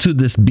looking into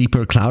this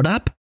Beeper Cloud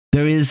app.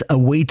 There is a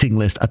waiting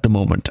list at the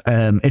moment.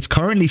 It's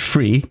currently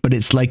free, but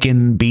it's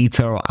in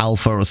beta or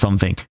alpha or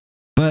something.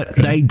 But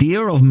the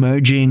idea of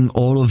merging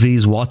all of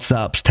these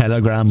WhatsApps,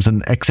 Telegrams,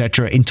 and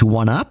etc. into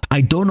one app, I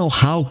don't know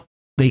how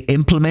they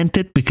implement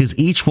it because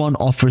each one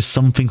offers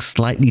something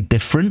slightly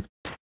different.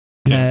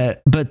 Yeah.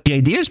 But the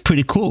idea is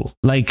pretty cool.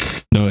 No,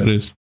 it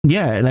is.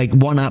 Yeah,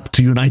 one app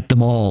to unite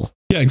them all.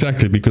 Yeah,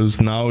 exactly. Because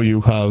now you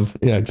have,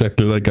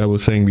 exactly like I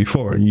was saying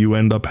before, you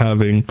end up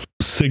having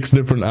 6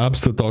 different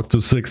apps to talk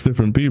to 6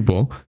 different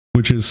people,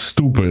 which is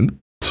stupid.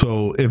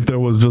 So if there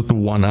was just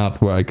one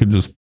app where I could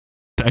just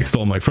text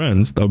all my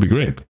friends, that would be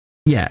great.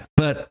 Yeah,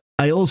 but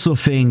I also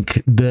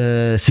think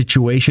the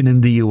situation in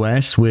the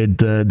US with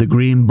the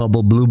green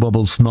bubble, blue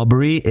bubble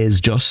snobbery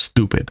is just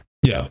stupid.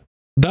 Yeah,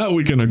 that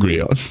we can agree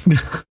on.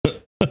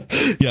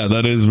 Yeah,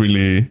 that is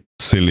really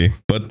silly.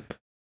 But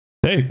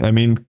hey, I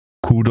mean,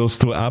 kudos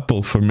to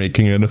Apple for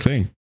making it a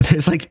thing.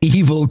 It's like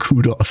evil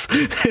kudos.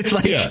 It's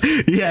like,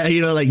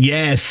 yeah, like,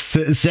 yes,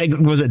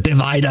 was it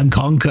divide and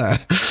conquer?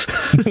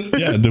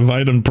 Yeah,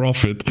 divide and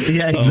profit.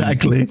 Yeah,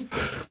 exactly.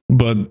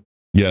 But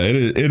yeah,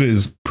 it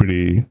is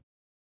pretty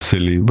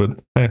silly, but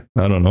I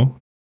don't know.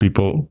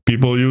 People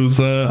use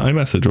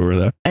iMessage over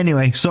there.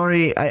 Anyway,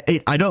 sorry,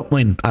 I don't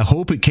win. I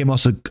hope it came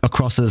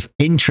across as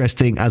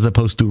interesting as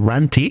opposed to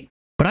ranty,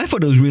 but I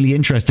thought it was really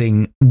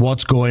interesting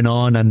what's going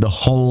on and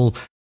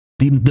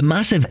the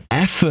massive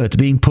effort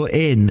being put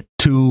in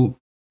to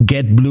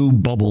get blue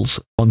bubbles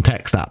on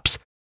text apps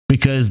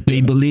because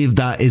they believe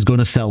that is going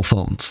to sell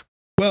phones.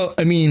 Well,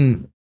 I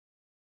mean,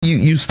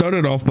 you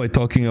started off by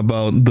talking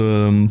about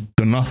the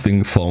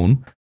Nothing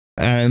phone,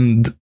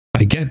 and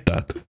I get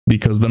that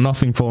because the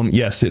Nothing phone,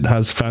 yes, it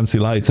has fancy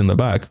lights in the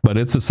back, but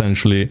it's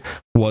essentially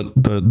what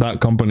that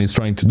company is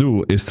trying to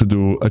do is to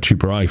do a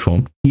cheaper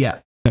iPhone. Yeah.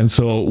 And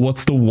so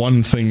what's the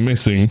one thing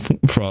missing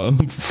from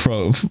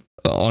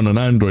on an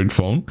Android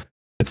phone?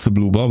 It's the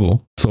blue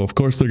bubble. So of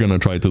course they're going to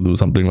try to do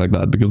something like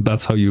that because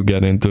that's how you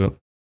get into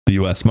the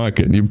US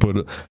market. You put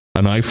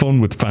an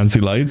iPhone with fancy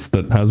lights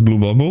that has blue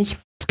bubbles,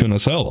 it's going to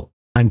sell.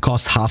 And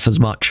cost half as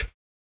much.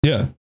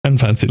 Yeah. And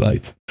fancy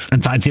lights.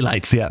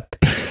 Yeah.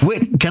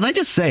 Wait, can I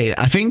just say,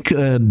 I think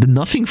the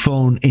Nothing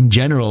phone in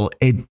general,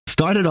 it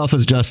started off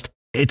as just,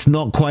 it's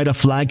not quite a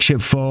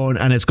flagship phone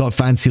and it's got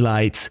fancy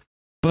lights.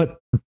 But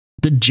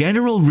the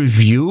general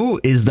review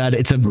is that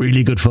it's a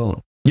really good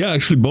phone. Yeah,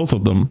 actually, both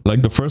of them.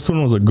 Like the first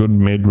one was a good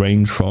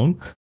mid-range phone,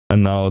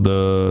 and now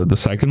the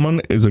second one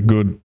is a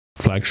good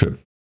flagship.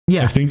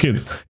 Yeah, I think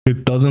it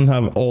doesn't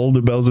have all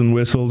the bells and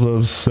whistles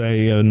of,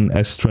 say, an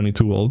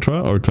S22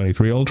 Ultra or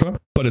 23 Ultra,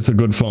 but it's a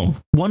good phone.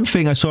 One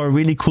thing, I saw a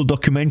really cool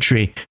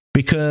documentary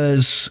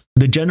because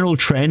the general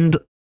trend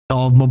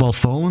of mobile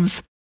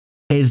phones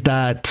is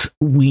that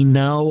we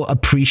now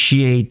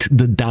appreciate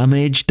the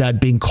damage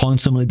that being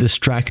constantly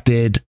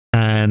distracted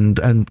and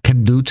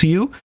can do to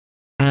you.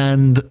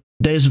 And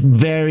there's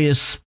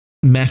various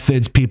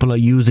methods people are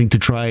using to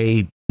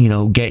try,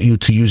 get you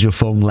to use your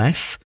phone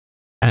less.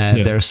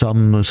 There are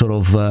some sort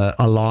of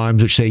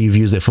alarms which say you've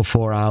used it for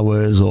 4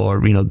 hours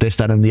or, this,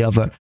 that, and the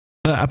other.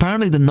 But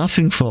apparently the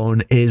Nothing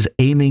phone is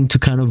aiming to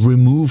kind of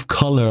remove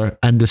color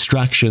and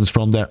distractions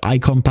from their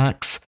icon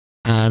packs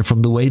and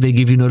from the way they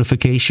give you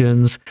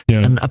notifications.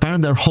 Yeah. And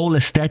apparently their whole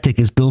aesthetic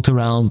is built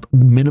around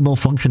minimal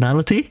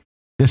functionality,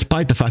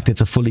 despite the fact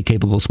it's a fully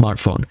capable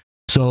smartphone.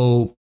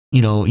 So,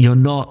 you're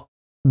not,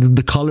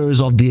 the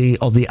colors of the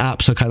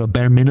apps are kind of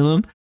bare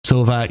minimum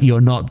so that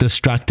you're not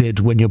distracted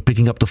when you're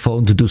picking up the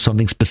phone to do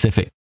something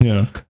specific.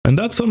 Yeah. And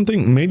that's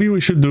something, maybe we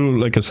should do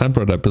like a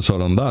separate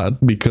episode on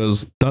that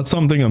because that's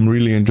something I'm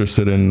really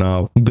interested in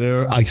now.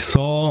 I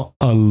saw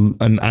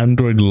an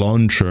Android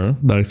launcher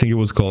that I think it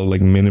was called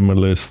like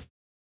Minimalist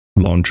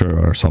Launcher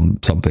or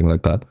something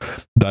like that.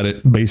 That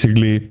it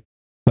basically,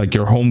 like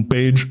your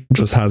homepage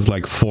just has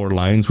like 4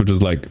 lines, which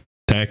is like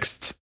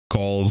texts,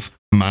 calls,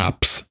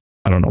 maps,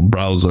 I don't know,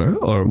 browser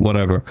or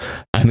whatever.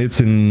 And it's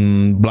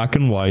in black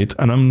and white.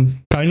 And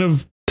I'm kind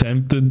of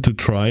tempted to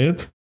try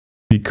it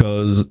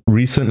because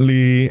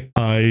recently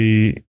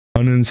I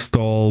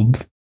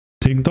uninstalled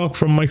TikTok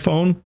from my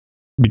phone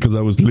because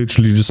I was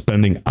literally just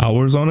spending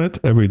hours on it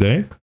every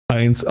day.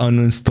 I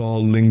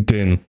uninstalled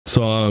LinkedIn.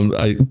 So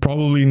I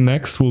probably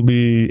next will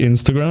be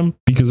Instagram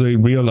because I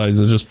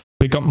realized I just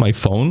pick up my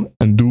phone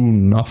and do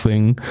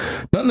nothing,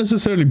 not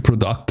necessarily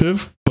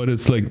productive, but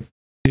it's like,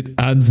 it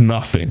adds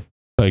nothing.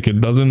 Like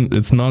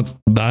it's not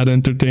that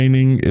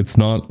entertaining. It's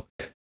not,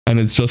 and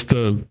it's just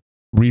a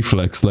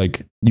reflex.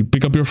 Like you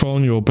pick up your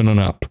phone, you open an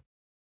app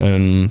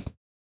and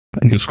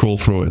you scroll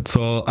through it.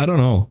 So I don't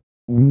know.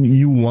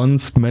 You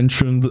once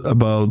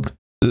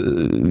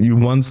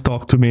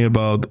talked to me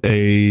about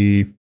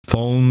a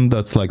phone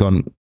that's like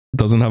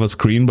doesn't have a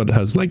screen, but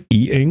has like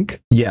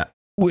e-ink. Yeah.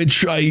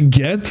 Which I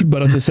get,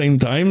 but at the same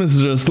time, it's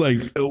just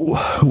like,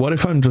 what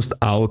if I'm just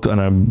out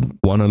and I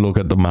want to look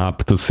at the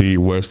map to see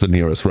where's the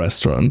nearest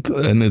restaurant?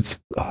 And it's,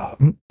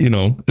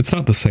 it's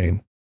not the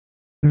same.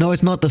 No,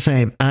 it's not the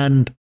same.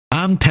 And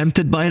I'm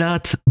tempted by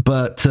that.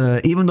 But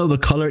even though the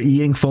color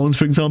e-ink phones,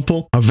 for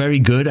example, are very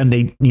good and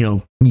they,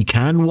 you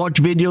can watch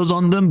videos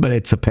on them, but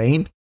it's a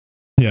pain.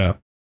 Yeah.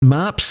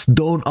 Maps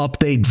don't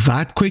update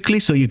that quickly.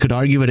 So you could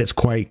argue that it's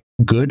quite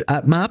good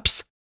at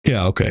maps.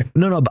 Yeah. Okay.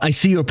 No, but I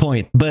see your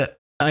point. But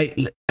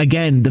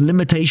again, the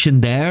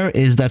limitation there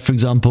is that, for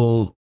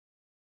example,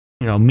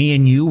 me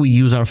and you, we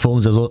use our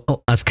phones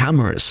as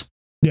cameras.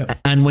 Yeah.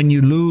 And when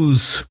you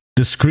lose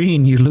the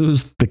screen, you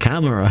lose the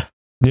camera.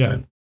 Yeah,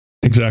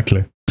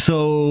 exactly.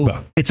 So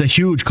it's a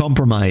huge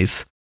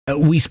compromise.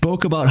 We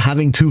spoke about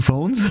having 2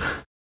 phones,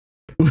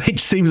 which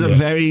seems a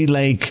very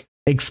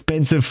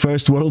expensive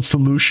first world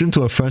solution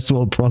to a first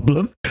world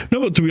problem.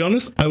 No, but to be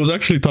honest, I was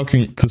actually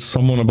talking to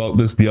someone about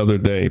this the other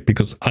day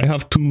because I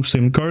have 2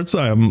 SIM cards.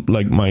 I have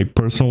like my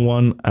personal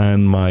one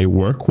and my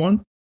work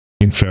one.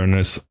 In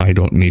fairness, I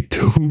don't need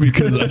 2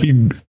 because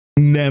I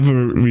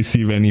never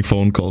receive any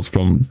phone calls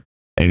from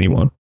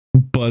anyone.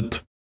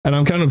 And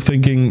I'm kind of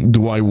thinking,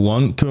 do I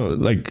want to,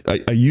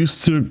 I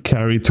used to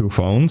carry 2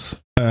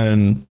 phones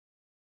and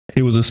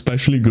it was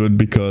especially good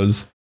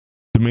because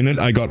the minute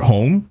I got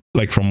home,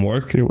 like from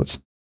work, it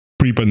was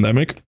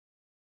pre-pandemic.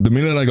 The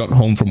minute I got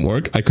home from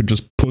work, I could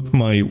just put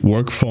my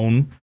work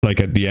phone like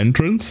at the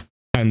entrance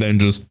and then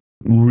just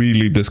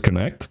really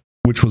disconnect,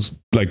 which was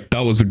like,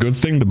 that was a good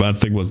thing. The bad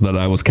thing was that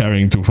I was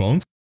carrying two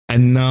phones.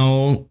 And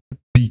now,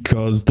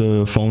 because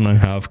the phone I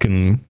have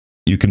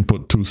you can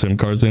put two SIM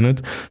cards in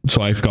it.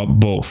 So I've got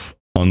both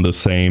on the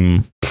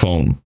same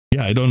phone.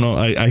 Yeah, I don't know.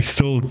 I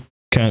still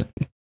can't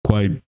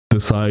quite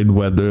decide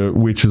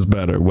which is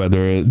better,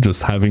 whether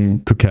just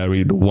having to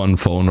carry the one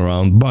phone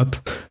around,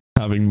 but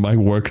having my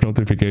work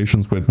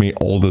notifications with me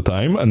all the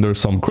time. And there's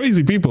some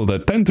crazy people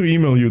that tend to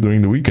email you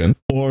during the weekend,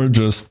 or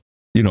just,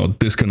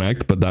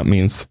 disconnect. But that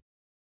means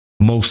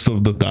most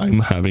of the time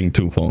having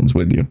two phones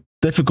with you.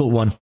 Difficult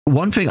one.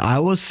 One thing I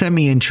was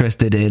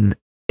semi-interested in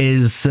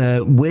is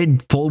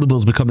with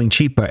foldables becoming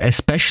cheaper,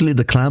 especially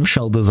the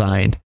clamshell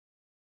design,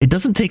 it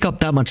doesn't take up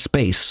that much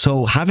space.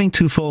 So having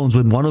two phones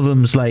when one of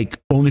them's like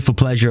only for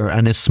pleasure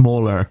and is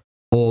smaller,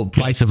 or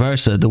vice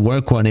versa, the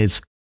work one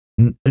is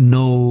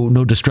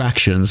no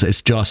distractions.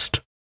 It's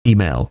just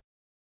email.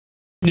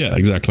 Yeah,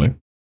 exactly.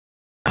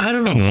 I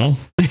don't know.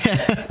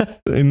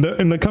 In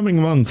the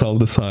coming months, I'll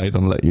decide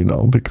and let you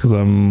know, because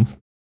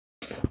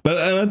But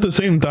at the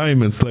same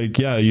time, it's like,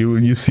 yeah,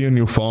 you see a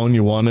new phone,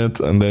 you want it,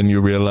 and then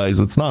you realize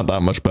it's not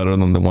that much better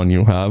than the one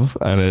you have.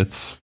 And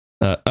it's,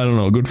 I don't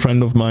know, a good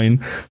friend of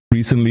mine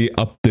recently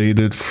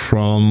updated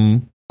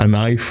from an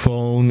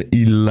iPhone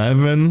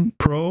 11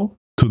 Pro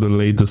to the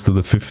latest, to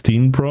the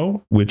 15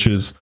 Pro, which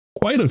is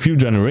quite a few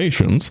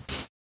generations.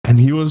 And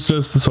he was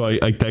just, so I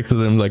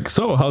texted him like,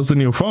 so how's the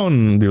new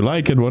phone? Do you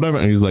like it? Whatever.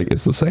 And he's like,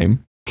 it's the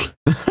same.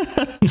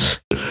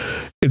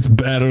 It's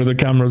better, the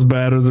camera's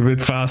better, it's a bit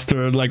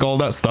faster, like all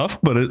that stuff,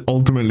 but it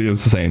ultimately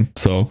is the same.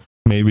 So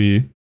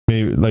maybe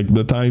like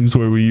the times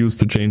where we used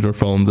to change our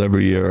phones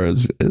every year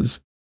is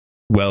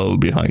well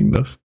behind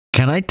us.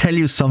 Can I tell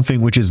you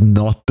something which is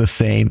not the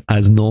same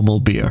as normal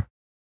beer?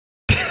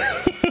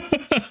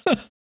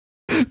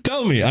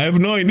 Tell me, I have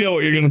no idea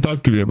what you're going to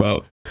talk to me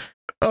about.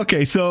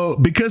 Okay, so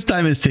because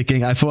time is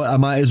ticking, I thought I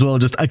might as well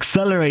just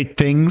accelerate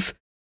things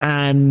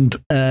and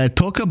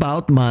talk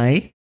about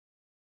my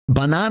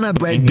banana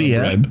bread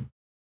beer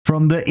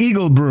from the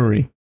Eagle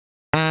Brewery.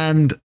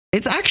 And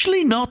it's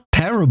actually not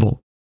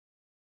terrible.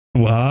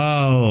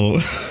 Wow.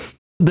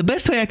 The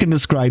best way I can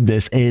describe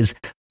this is,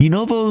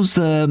 those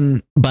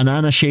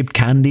banana-shaped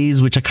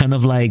candies, which are kind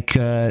of like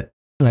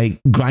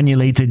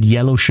granulated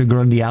yellow sugar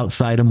on the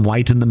outside and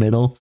white in the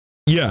middle?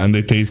 Yeah, and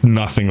they taste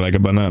nothing like a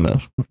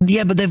banana.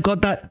 Yeah, but they've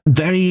got that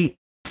very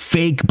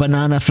fake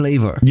banana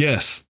flavor.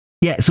 Yes.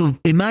 Yeah, so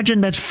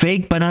imagine that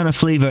fake banana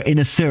flavor in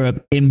a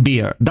syrup in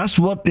beer. That's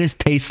what this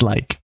tastes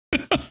like.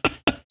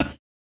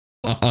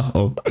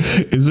 Wow.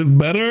 Is it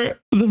better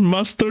than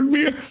mustard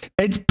beer?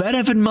 It's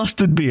better than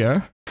mustard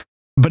beer,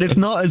 but it's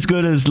not as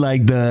good as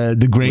like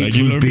the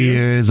grapefruit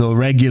beers or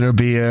regular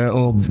beer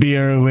or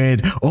beer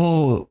with,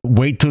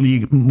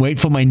 wait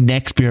for my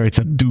next beer. It's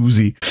a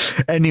doozy.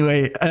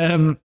 Anyway,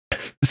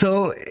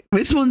 so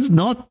this one's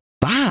not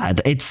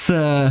bad. It's,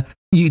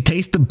 you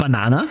taste the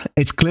banana.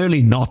 It's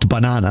clearly not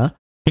banana.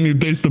 Can you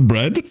taste the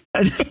bread?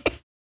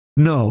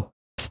 No.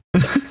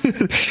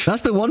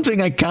 That's the one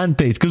thing I can't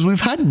taste, because we've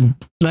had,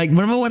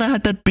 remember when I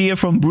had that beer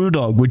from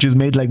Brewdog, which is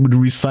made with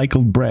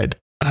recycled bread?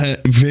 I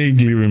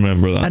vaguely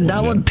remember that. And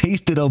that one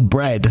tasted of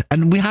bread.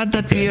 And we had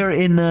that beer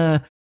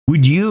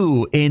with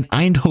you in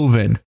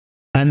Eindhoven,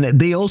 and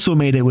they also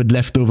made it with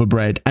leftover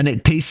bread, and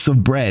it tastes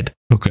of bread.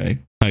 Okay.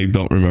 I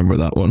don't remember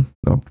that one.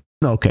 No.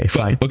 Okay,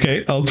 fine. But,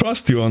 okay, I'll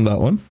trust you on that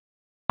one.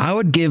 I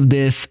would give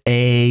this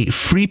a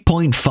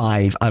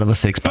 3.5 out of a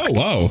 6-pack. Oh,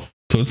 wow.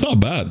 So it's not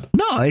bad.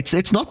 No,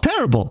 it's not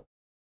terrible.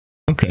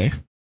 Okay.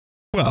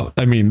 Well,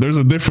 I mean, there's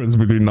a difference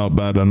between not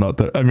bad and not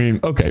that. I mean,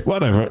 okay,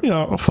 whatever.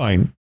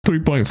 Fine.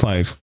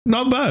 3.5.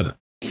 Not bad.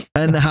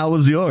 And how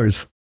was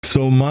yours?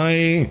 So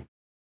my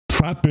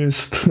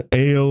Trappist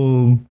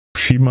Ale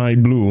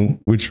Shimai Blue,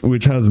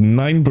 which has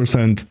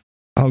 9%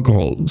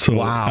 alcohol. So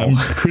wow. I'm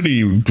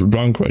pretty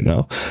drunk right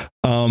now.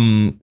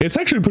 It's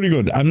actually pretty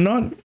good. I'm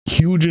not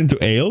huge into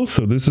ale,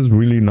 so this is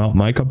really not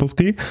my cup of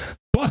tea,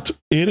 but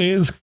it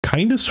is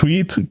kind of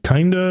sweet,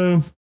 kind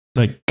of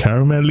like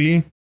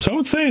caramelly. So I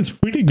would say it's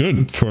pretty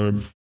good for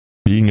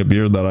being a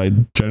beer that I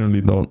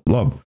generally don't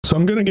love. So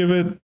I'm going to give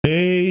it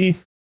a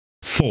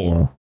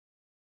 4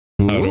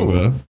 out of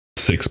a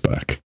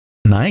 6-pack.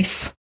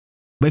 Nice.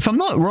 But if I'm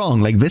not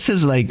wrong, this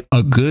is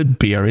a good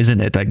beer,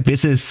 isn't it?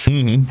 This is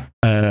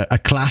a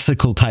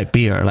classical type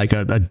beer, like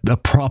a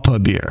proper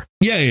beer.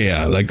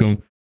 Yeah. Like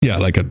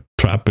a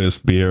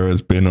Trappist beer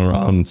has been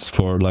around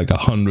for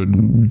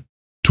 100,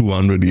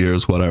 200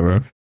 years,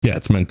 whatever. Yeah,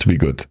 it's meant to be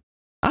good.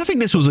 I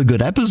think this was a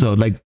good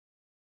episode.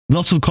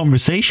 Lots of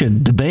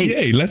conversation, debate.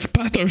 Yay, let's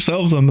pat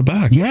ourselves on the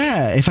back.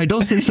 Yeah, if I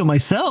don't say so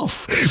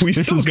myself. We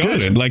still got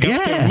good. It.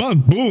 After a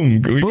month,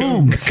 boom. We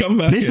come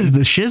back. This is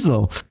the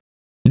shizzle.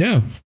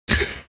 Yeah.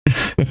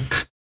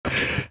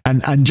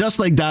 and just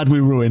like that, we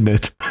ruined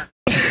it.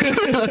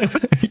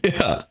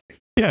 Yeah.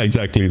 Yeah,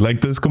 exactly.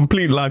 Like this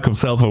complete lack of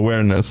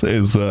self-awareness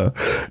is I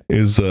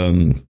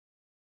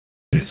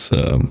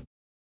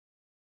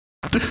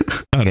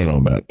don't know,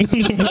 man.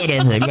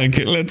 Whatever. Like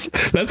let's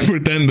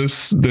pretend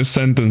this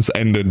sentence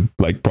ended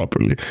like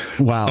properly.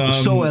 Wow,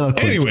 so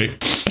eloquent.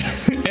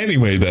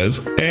 Anyway,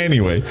 Dez.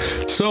 Anyway,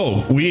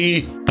 so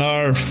we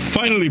are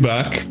finally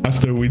back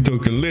after we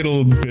took a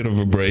little bit of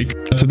a break.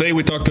 Today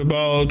we talked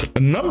about a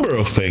number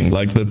of things,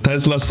 like the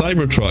Tesla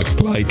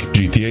Cybertruck, like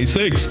GTA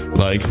 6,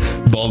 like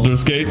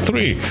Baldurs Gate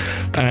 3,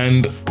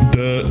 and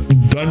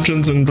the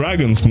Dungeons and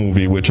Dragons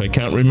movie, which I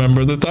can't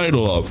remember the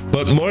title of.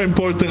 But more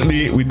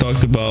importantly, we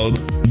talked about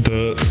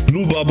the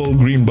blue bubble,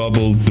 green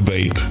bubble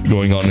debate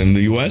going on in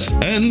the US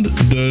and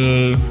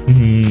the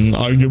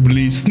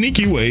arguably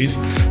sneaky ways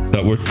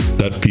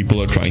that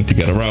people are trying to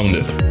get around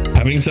it.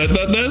 Having said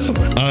that, Dez,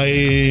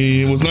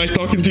 it was nice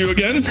talking to you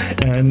again,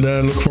 and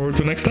look forward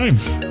to next time.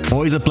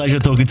 Always a pleasure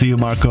talking to you,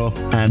 Marco,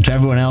 and to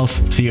everyone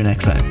else, see you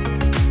next time.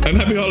 And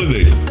happy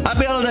holidays.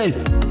 Happy holidays.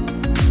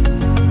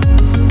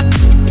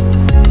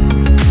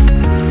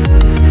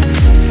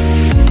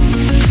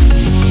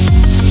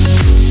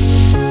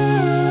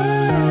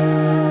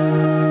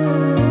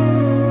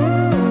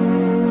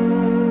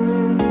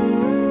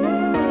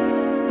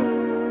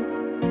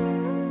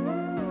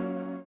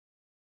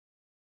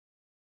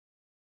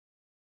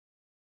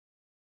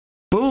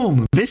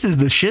 Boom, this is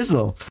the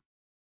shizzle.